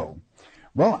we go?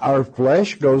 Well, our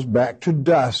flesh goes back to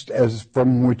dust as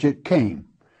from which it came.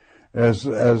 As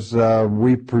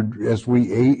we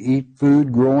eat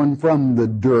food growing from the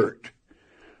dirt,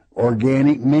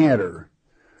 organic matter.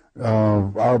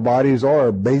 Our bodies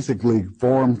are basically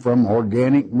formed from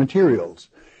organic materials.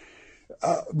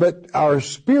 But our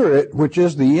spirit, which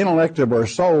is the intellect of our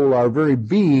soul, our very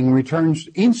being, returns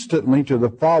instantly to the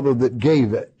Father that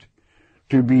gave it.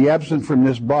 To be absent from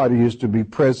this body is to be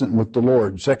present with the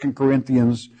Lord. 2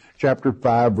 Corinthians chapter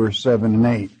 5, verse 7 and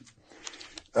 8.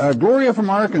 Gloria from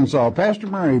Arkansas. Pastor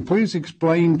Murray, please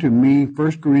explain to me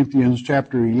 1 Corinthians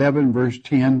chapter 11, verse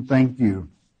 10. Thank you.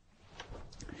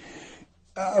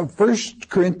 1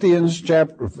 Corinthians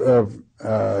chapter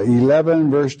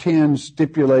 11, verse 10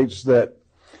 stipulates that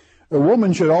a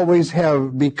woman should always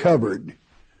be covered.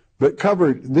 But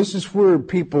covered, this is where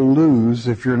people lose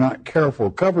if you're not careful.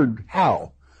 Covered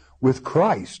how? With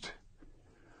Christ.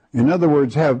 In other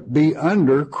words, be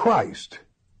under Christ.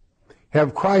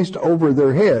 Have Christ over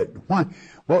their head. Why?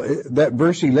 Well, that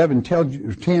verse 10 tells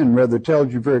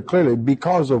you very clearly,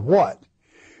 because of what?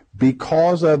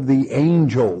 Because of the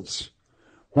angels.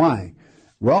 Why?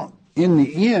 Well, in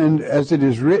the end, as it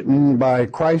is written by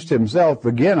Christ himself,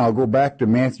 again, I'll go back to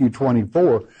Matthew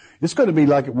 24, it's going to be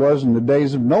like it was in the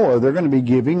days of Noah. They're going to be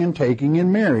giving and taking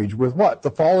in marriage with what? The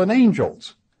fallen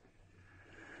angels.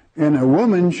 And a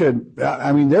woman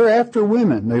they're after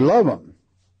women. They love them.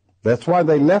 That's why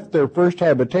they left their first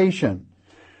habitation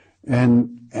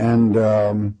and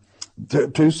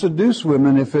to seduce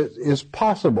women if it is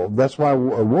possible. That's why a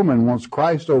woman wants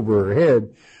Christ over her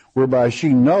head, whereby she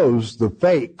knows the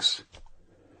fakes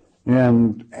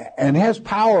and has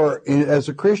power as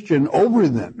a Christian over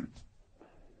them.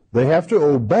 They have to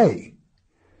obey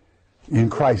in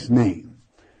Christ's name.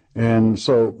 And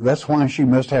so that's why she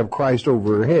must have Christ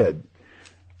over her head.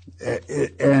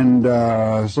 And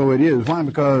so it is. Why?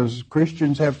 Because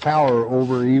Christians have power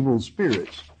over evil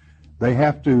spirits. They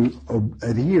have to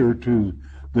adhere to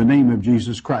the name of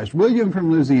Jesus Christ. William from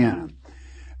Louisiana.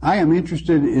 I am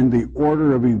interested in the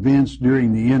order of events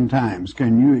during the end times.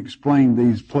 Can you explain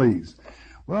these, please?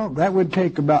 Well, that would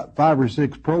take about 5 or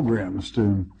 6 programs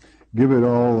to give it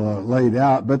all laid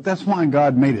out. But that's why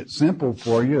God made it simple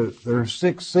for you. There are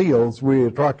 6 seals. We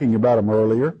were talking about them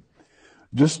earlier.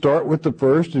 Just start with the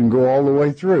first and go all the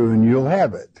way through, and you'll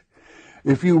have it.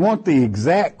 If you want the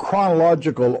exact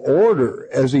chronological order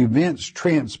as events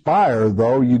transpire,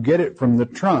 though, you get it from the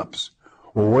trumps.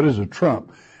 Well, what is a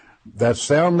trump?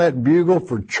 Sound that bugle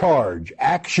for charge,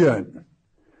 action.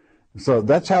 So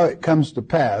that's how it comes to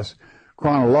pass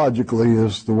chronologically,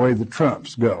 is the way the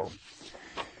trumps go.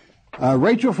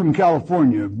 Rachel from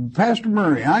California. Pastor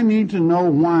Murray, I need to know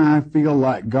why I feel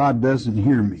like God doesn't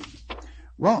hear me.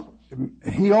 Well,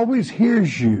 he always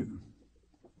hears you.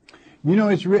 You know,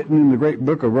 it's written in the great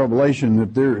book of Revelation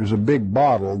that there is a big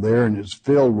bottle there and it's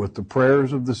filled with the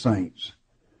prayers of the saints.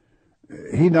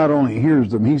 He not only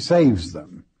hears them, he saves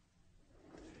them.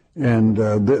 And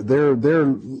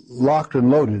they're locked and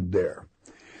loaded there.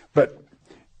 But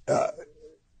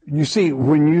you see,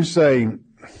 when you say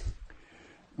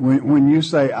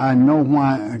I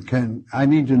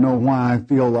need to know why I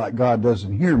feel like God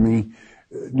doesn't hear me,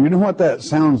 do you know what that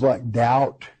sounds like?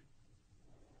 Doubt.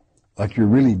 Like you're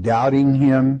really doubting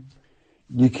him.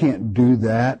 You can't do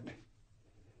that.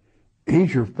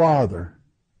 He's your Father.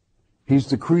 He's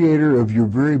the creator of your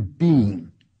very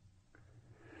being.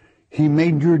 He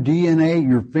made your DNA,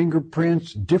 your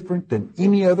fingerprints, different than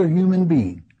any other human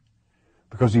being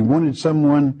because he wanted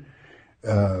someone,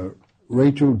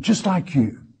 Rachel, just like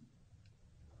you.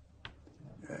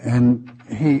 And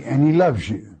he loves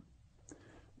you.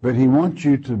 But he wants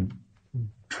you to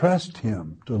trust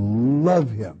him, to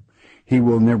love him. He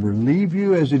will never leave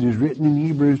you, as it is written in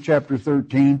Hebrews chapter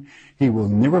 13. He will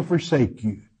never forsake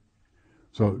you.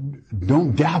 So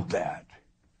don't doubt that.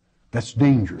 That's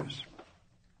dangerous.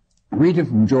 Rita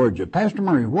from Georgia. Pastor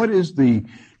Murray, what is the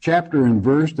chapter and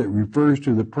verse that refers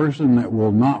to the person that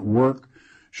will not work,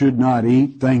 should not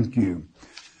eat? Thank you.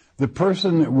 The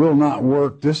person that will not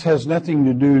work, this has nothing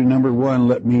to do, number one,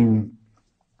 let me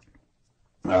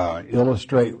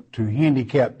illustrate to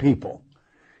handicapped people.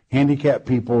 Handicapped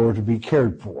people are to be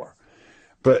cared for.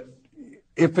 But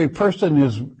if a person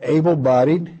is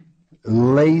able-bodied,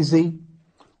 lazy,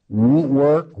 won't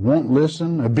work, won't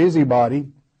listen, a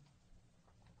busybody,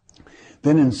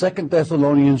 then in 2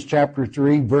 Thessalonians chapter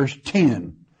 3, verse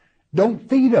 10, don't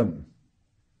feed them.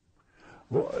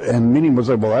 And many will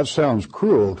say, well, that sounds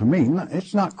cruel to me. No,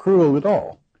 it's not cruel at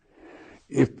all.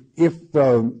 If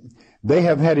they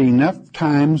have had enough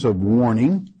times of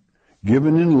warning,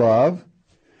 given in love,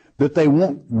 that they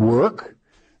won't work,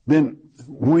 then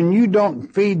when you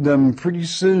don't feed them, pretty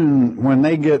soon, when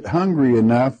they get hungry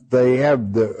enough, they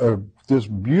have this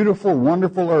beautiful,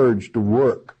 wonderful urge to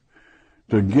work,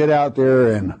 to get out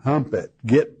there and hump it,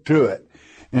 get to it.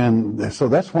 And so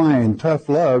that's why in tough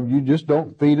love, you just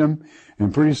don't feed them,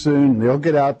 and pretty soon they'll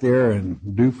get out there and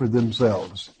do for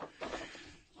themselves.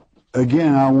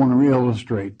 Again, I want to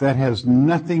re-illustrate, that has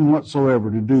nothing whatsoever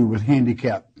to do with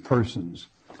handicapped persons.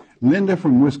 Linda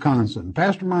from Wisconsin.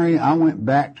 Pastor Murray, I went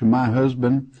back to my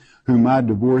husband, whom I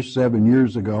divorced 7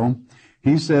 years ago.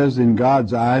 He says in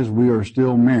God's eyes we are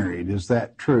still married. Is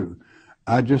that true?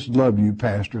 I just love you,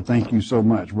 Pastor. Thank you so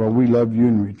much. Well, we love you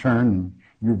in return, and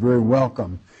you're very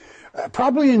welcome.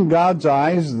 Probably in God's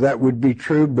eyes that would be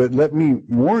true, but let me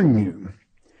warn you.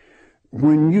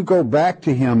 When you go back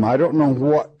to him, I don't know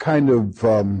what kind of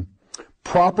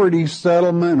property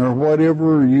settlement or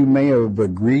whatever you may have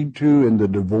agreed to in the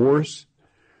divorce.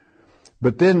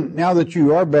 But then, now that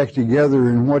you are back together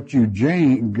and what you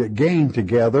gain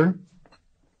together,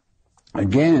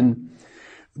 again,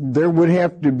 there would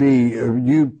have to be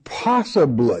you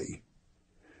possibly,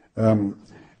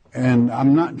 and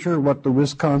I'm not sure what the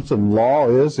Wisconsin law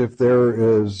is, if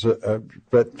there is,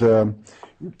 but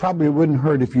it probably wouldn't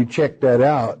hurt if you checked that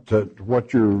out,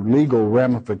 what your legal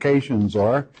ramifications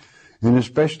are. And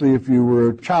especially if you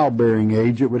were childbearing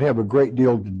age, it would have a great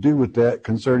deal to do with that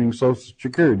concerning Social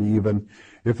Security, even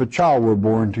if a child were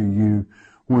born to you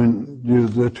when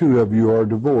the two of you are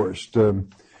divorced,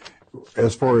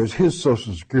 as far as his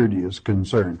Social Security is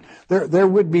concerned. There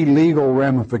would be legal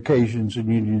ramifications,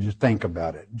 and you need to think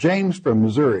about it. James from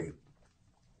Missouri.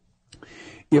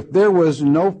 If there was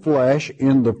no flesh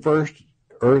in the first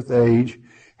earth age,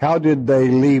 how did they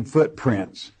leave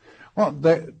footprints? Well,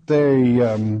 they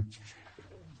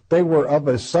were of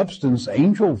a substance.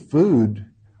 Angel food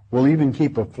will even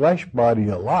keep a flesh body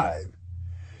alive.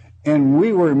 And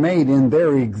we were made in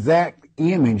their exact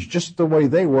image, just the way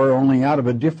they were, only out of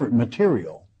a different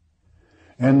material.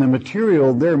 And the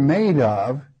material they're made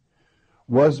of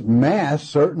was mass,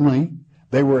 certainly.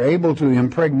 They were able to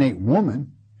impregnate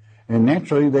woman, and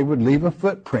naturally they would leave a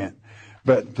footprint.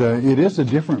 But it is a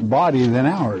different body than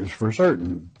ours, for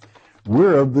certain.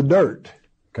 We're of the dirt,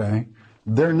 okay?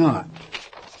 They're not.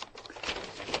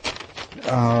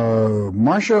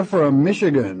 Marcia from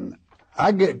Michigan.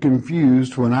 I get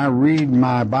confused when I read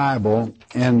my Bible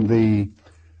and the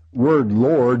word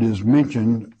Lord is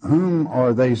mentioned. Whom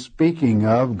are they speaking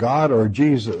of, God or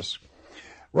Jesus?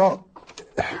 Well,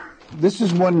 this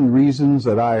is one of the reasons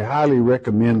that I highly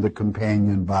recommend the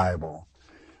Companion Bible,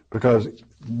 because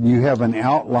you have an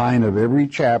outline of every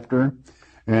chapter,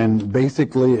 and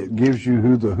basically it gives you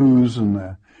who the who's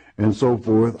and so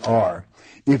forth are.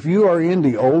 If you are in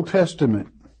the Old Testament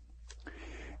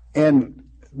and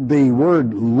the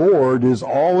word Lord is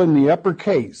all in the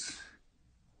uppercase,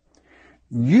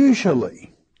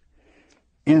 usually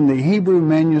in the Hebrew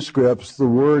manuscripts the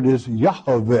word is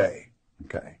Yahweh.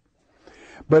 Okay.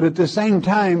 But at the same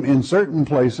time, in certain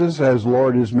places, as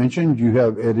Lord is mentioned, you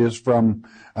have, it is from,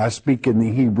 I speak in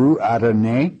the Hebrew,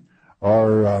 Adonai,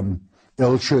 or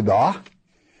El Shaddai.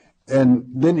 And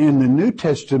then in the New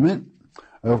Testament,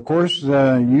 of course,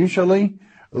 usually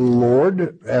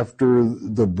Lord, after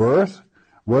the birth,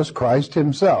 was Christ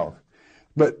himself.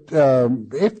 But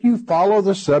if you follow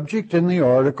the subject in the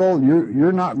article,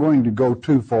 you're not going to go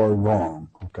too far wrong,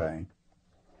 okay?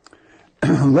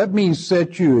 Let me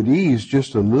set you at ease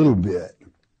just a little bit.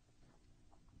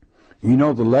 You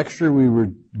know the lecture we were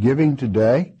giving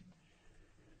today?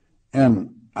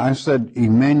 And I said,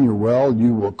 Emmanuel,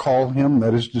 you will call him,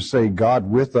 that is to say, God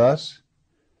with us.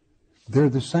 They're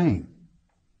the same.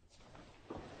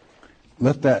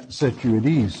 Let that set you at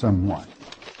ease somewhat.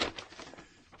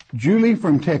 Julie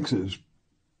from Texas,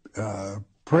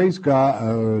 praise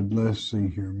God. Let's see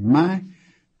here.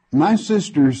 My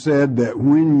sister said that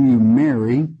when you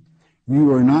marry,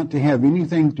 you are not to have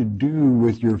anything to do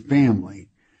with your family.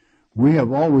 We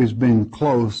have always been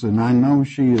close, and I know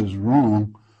she is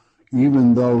wrong,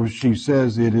 even though she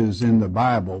says it is in the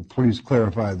Bible. Please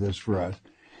clarify this for us.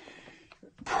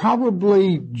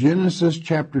 Probably Genesis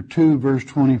chapter 2, verse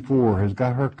 24 has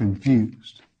got her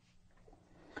confused.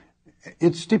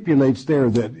 It stipulates there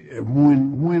that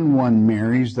when one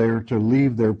marries, they are to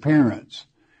leave their parents,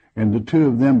 and the two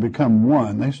of them become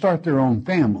one. They start their own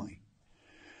family.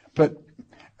 But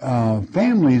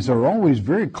families are always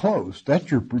very close.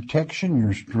 That's your protection,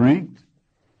 your strength.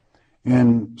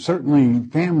 And certainly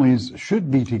families should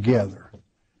be together.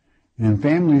 And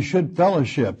families should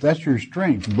fellowship. That's your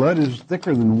strength. Blood is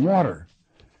thicker than water.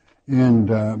 And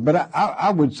but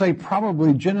I would say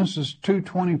probably Genesis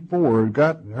 2:24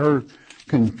 got her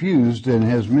confused and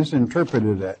has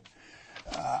misinterpreted it.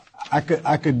 I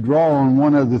could draw on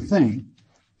one other thing.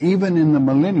 Even in the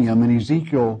millennium, in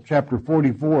Ezekiel chapter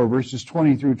 44, verses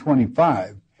 20 through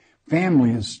 25,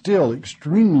 family is still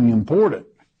extremely important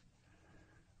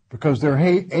because they're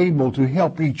able to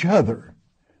help each other.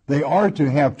 They are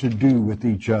to have to do with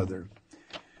each other.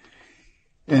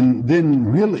 And then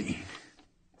really,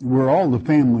 we're all the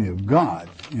family of God,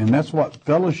 and that's what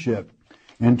fellowship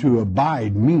and to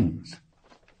abide means.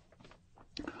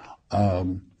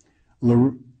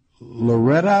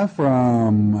 Loretta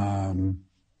from...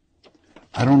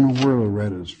 I don't know where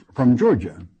Loretta's from,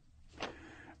 Georgia.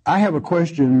 I have a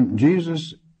question.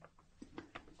 Jesus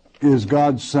is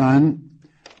God's son.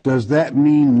 Does that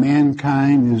mean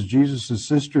mankind is Jesus'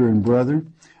 sister and brother?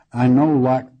 I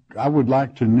would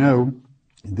like to know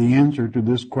the answer to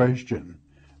this question.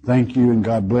 Thank you and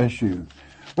God bless you.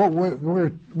 Well,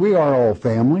 we are all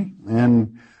family,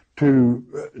 and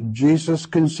Jesus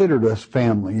considered us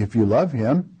family. If you love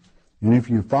him and if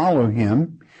you follow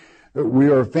him, we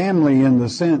are family in the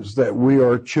sense that we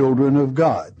are children of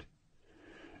God.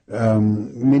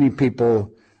 Many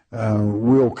people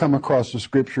will come across the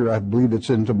scripture, I believe it's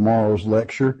in tomorrow's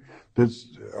lecture,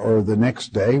 or the next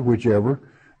day, whichever,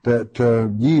 that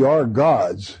ye are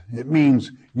gods. It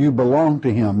means you belong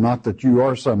to him, not that you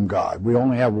are some God. We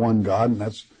only have one God, and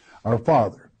that's our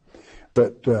Father.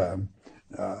 But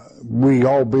we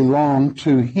all belong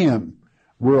to him.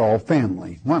 We're all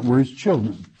family. We're his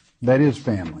children. That is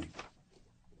family.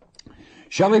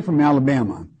 Shelley from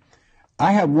Alabama,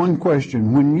 I have one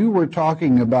question. When you were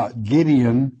talking about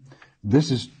Gideon,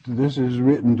 this is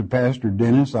written to Pastor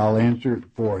Dennis. I'll answer it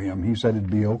for him. He said it'd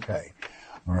be okay.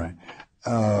 All right.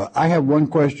 I have one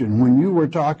question. When you were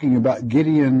talking about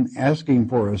Gideon asking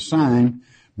for a sign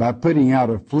by putting out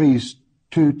a fleece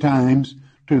 2 times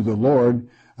to the Lord,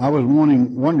 I was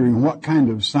wondering what kind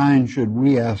of sign should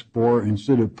we ask for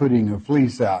instead of putting a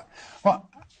fleece out. Well,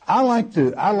 I like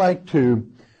to,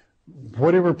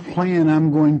 whatever plan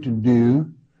I'm going to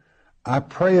do, I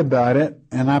pray about it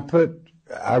and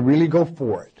I really go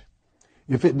for it.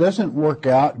 If it doesn't work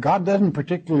out, God doesn't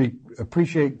particularly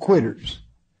appreciate quitters.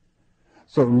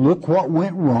 So look what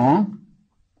went wrong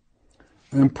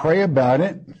and pray about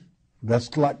it.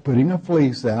 That's like putting a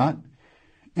fleece out,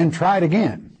 and try it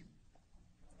again.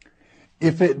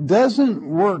 If it doesn't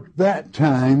work that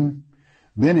time,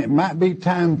 then it might be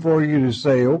time for you to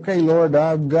say, okay, Lord,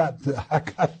 I got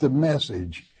the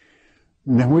message.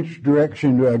 Now, which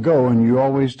direction do I go? And you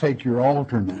always take your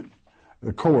alternate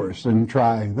course and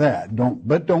try that.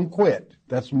 Don't quit.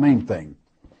 That's the main thing.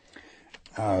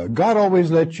 God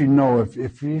always lets you know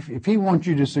if he wants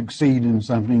you to succeed in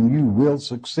something, you will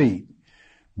succeed.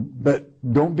 But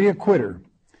don't be a quitter.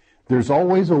 There's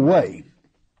always a way.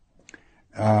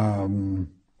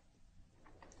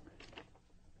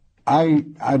 I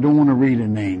don't want to read a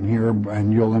name here,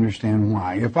 and you'll understand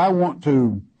why. If I want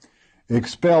to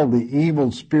expel the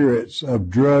evil spirits of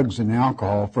drugs and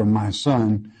alcohol from my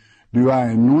son, do I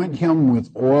anoint him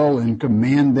with oil and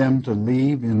command them to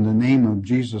leave in the name of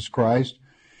Jesus Christ?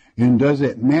 And does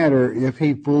it matter if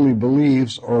he fully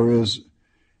believes, or is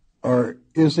it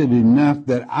enough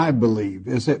that I believe?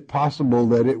 Is it possible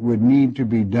that it would need to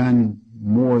be done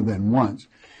more than once?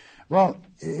 Well,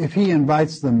 if he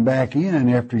invites them back in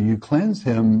after you cleanse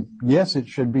him, yes, it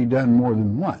should be done more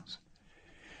than once.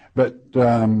 But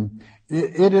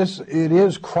It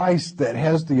is Christ that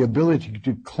has the ability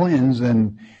to cleanse,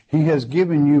 and he has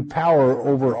given you power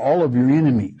over all of your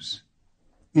enemies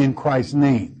in Christ's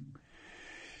name.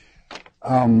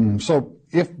 So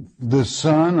if the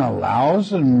Son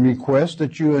allows and requests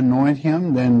that you anoint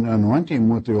him, then anoint him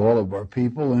with the oil of our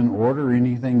people and order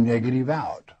anything negative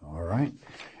out. All right?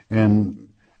 And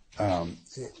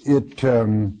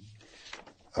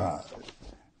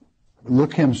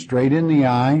look him straight in the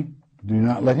eye. Do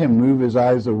not let him move his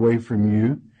eyes away from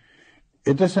you.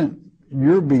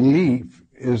 Your belief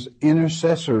is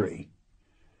intercessory.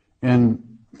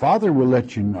 And Father will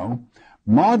let you know.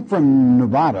 Maud from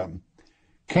Nevada,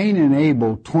 Cain and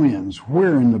Abel, twins.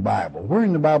 Where in the Bible? Where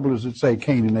in the Bible does it say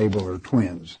Cain and Abel are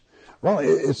twins? Well,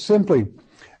 it's simply,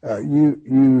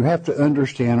 you have to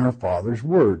understand our Father's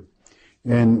Word.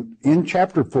 And in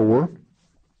chapter 4,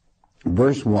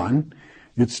 verse 1,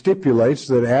 it stipulates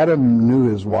that Adam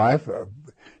knew his wife.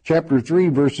 Chapter 3,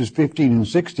 verses 15 and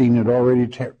 16 had already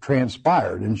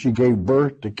transpired, and she gave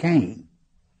birth to Cain.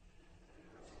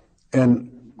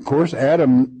 And, of course,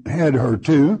 Adam had her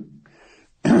too.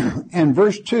 And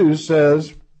verse 2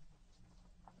 says,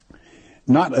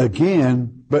 not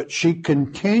again, but she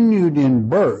continued in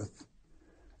birth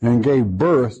and gave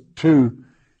birth to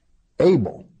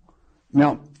Abel.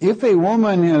 Now, if a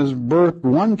woman has birthed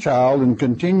one child and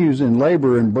continues in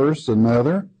labor and births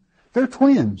another, they're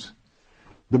twins.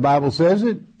 The Bible says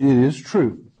it is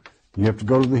true. You have to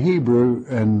go to the Hebrew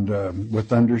and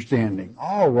with understanding.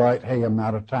 All right, hey, I'm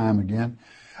out of time again.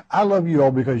 I love you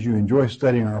all because you enjoy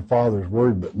studying our Father's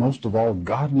Word, but most of all,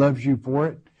 God loves you for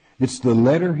it. It's the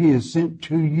letter he has sent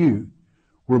to you,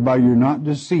 whereby you're not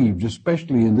deceived,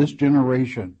 especially in this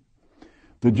generation.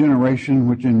 The generation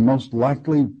which in most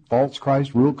likely false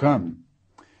Christ will come,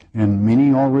 and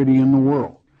many already in the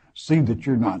world. See that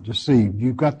you're not deceived.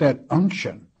 You've got that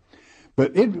unction.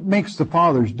 But it makes the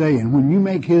Father's day, and when you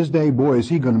make his day, boy, is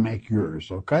he going to make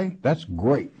yours, okay? That's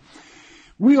great.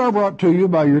 We are brought to you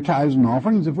by your tithes and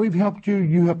offerings. If we've helped you,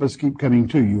 you help us keep coming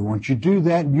to you. Once you do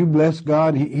that, you bless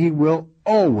God. He will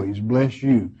always bless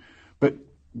you. But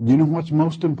you know what's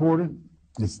most important?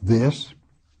 It's this.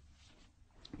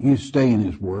 You stay in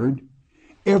his Word.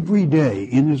 Every day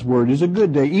in his Word is a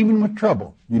good day, even with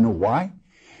trouble. You know why?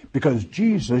 Because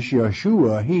Jesus,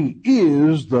 Yeshua, he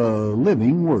is the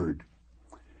living Word.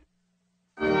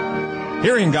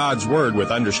 Hearing God's Word with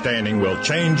understanding will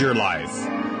change your life.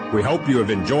 We hope you have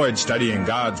enjoyed studying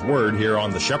God's Word here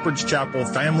on the Shepherd's Chapel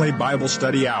Family Bible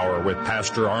Study Hour with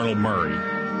Pastor Arnold Murray.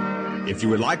 If you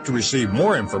would like to receive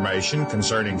more information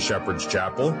concerning Shepherd's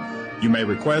Chapel, you may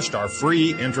request our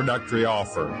free introductory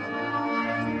offer.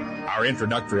 Our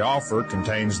introductory offer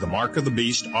contains the Mark of the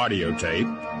Beast audio tape,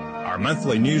 our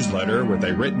monthly newsletter with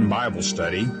a written Bible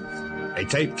study, a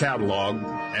tape catalog,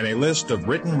 and a list of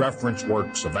written reference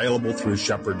works available through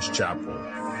Shepherd's Chapel.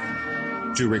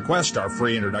 To request our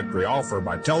free introductory offer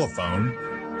by telephone,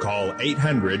 call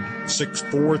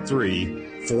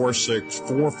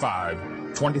 800-643-4645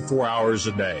 24 hours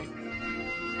a day.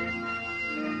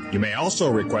 You may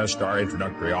also request our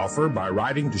introductory offer by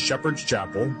writing to Shepherd's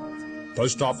Chapel,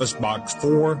 Post Office Box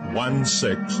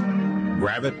 416,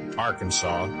 Gravette,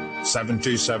 Arkansas,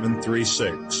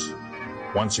 72736.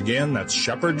 Once again, that's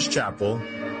Shepherd's Chapel,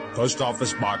 Post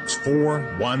Office Box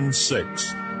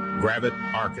 416, Gravette,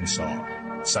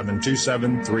 Arkansas,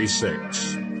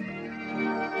 72736.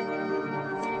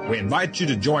 We invite you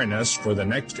to join us for the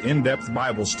next in-depth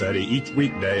Bible study each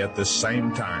weekday at this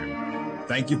same time.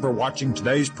 Thank you for watching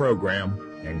today's program,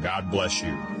 and God bless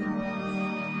you.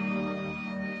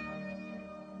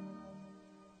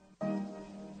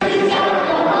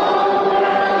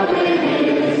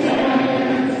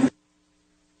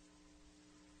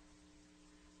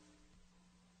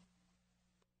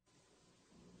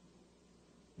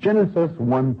 Genesis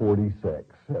 1:46,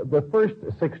 the first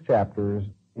 6 chapters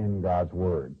in God's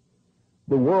Word.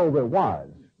 The world that was.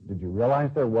 Did you realize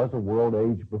there was a world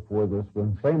age before this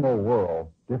one? Same old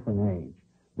world, different age.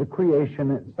 The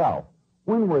creation itself.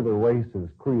 When were the races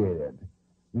created?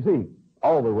 You see,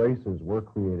 all the races were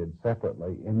created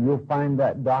separately, and you'll find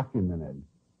that documented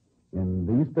in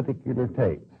these particular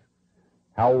tapes.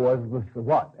 How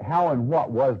and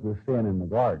what was the sin in the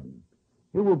garden?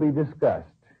 It will be discussed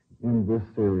in this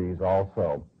series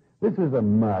also. This is a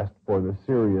must for the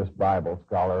serious Bible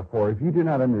scholar, for if you do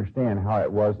not understand how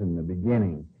it was in the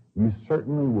beginning, you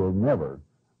certainly will never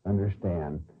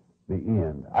understand the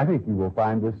end. I think you will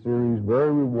find this series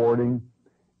very rewarding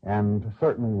and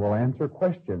certainly will answer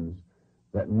questions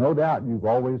that no doubt you've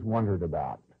always wondered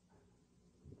about.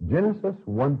 Genesis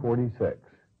 1:46.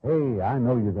 Hey, I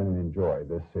know you're going to enjoy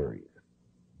this series.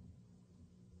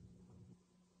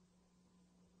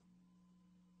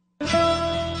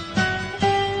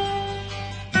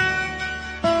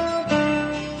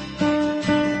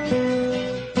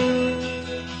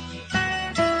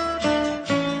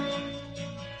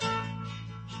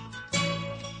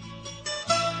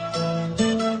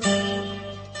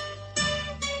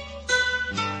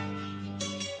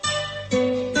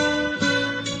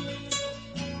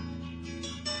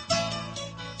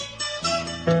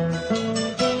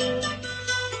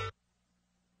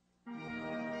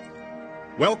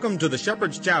 Welcome to the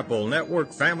Shepherd's Chapel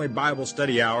Network Family Bible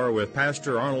Study Hour with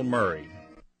Pastor Arnold Murray.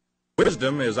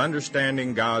 Wisdom is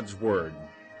understanding God's Word.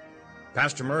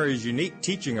 Pastor Murray's unique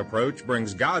teaching approach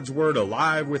brings God's Word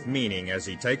alive with meaning as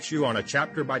he takes you on a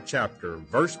chapter-by-chapter,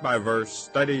 verse-by-verse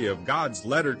study of God's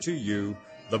letter to you,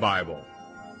 the Bible.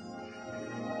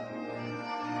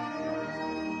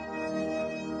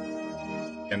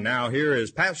 And now here is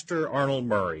Pastor Arnold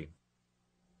Murray.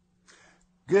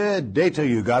 Good day to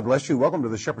you. God bless you. Welcome to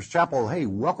the Shepherd's Chapel. Hey,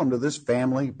 welcome to this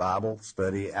Family Bible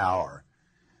Study Hour.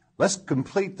 Let's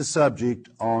complete the subject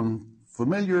on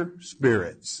familiar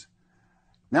spirits.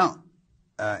 Now,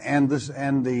 and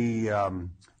the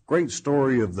great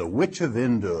story of the Witch of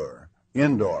Endor.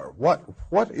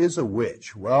 What is a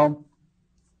witch? Well,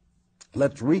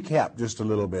 let's recap just a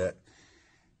little bit.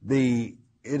 It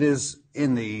is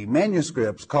in the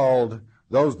manuscripts called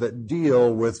those that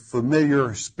deal with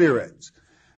familiar spirits.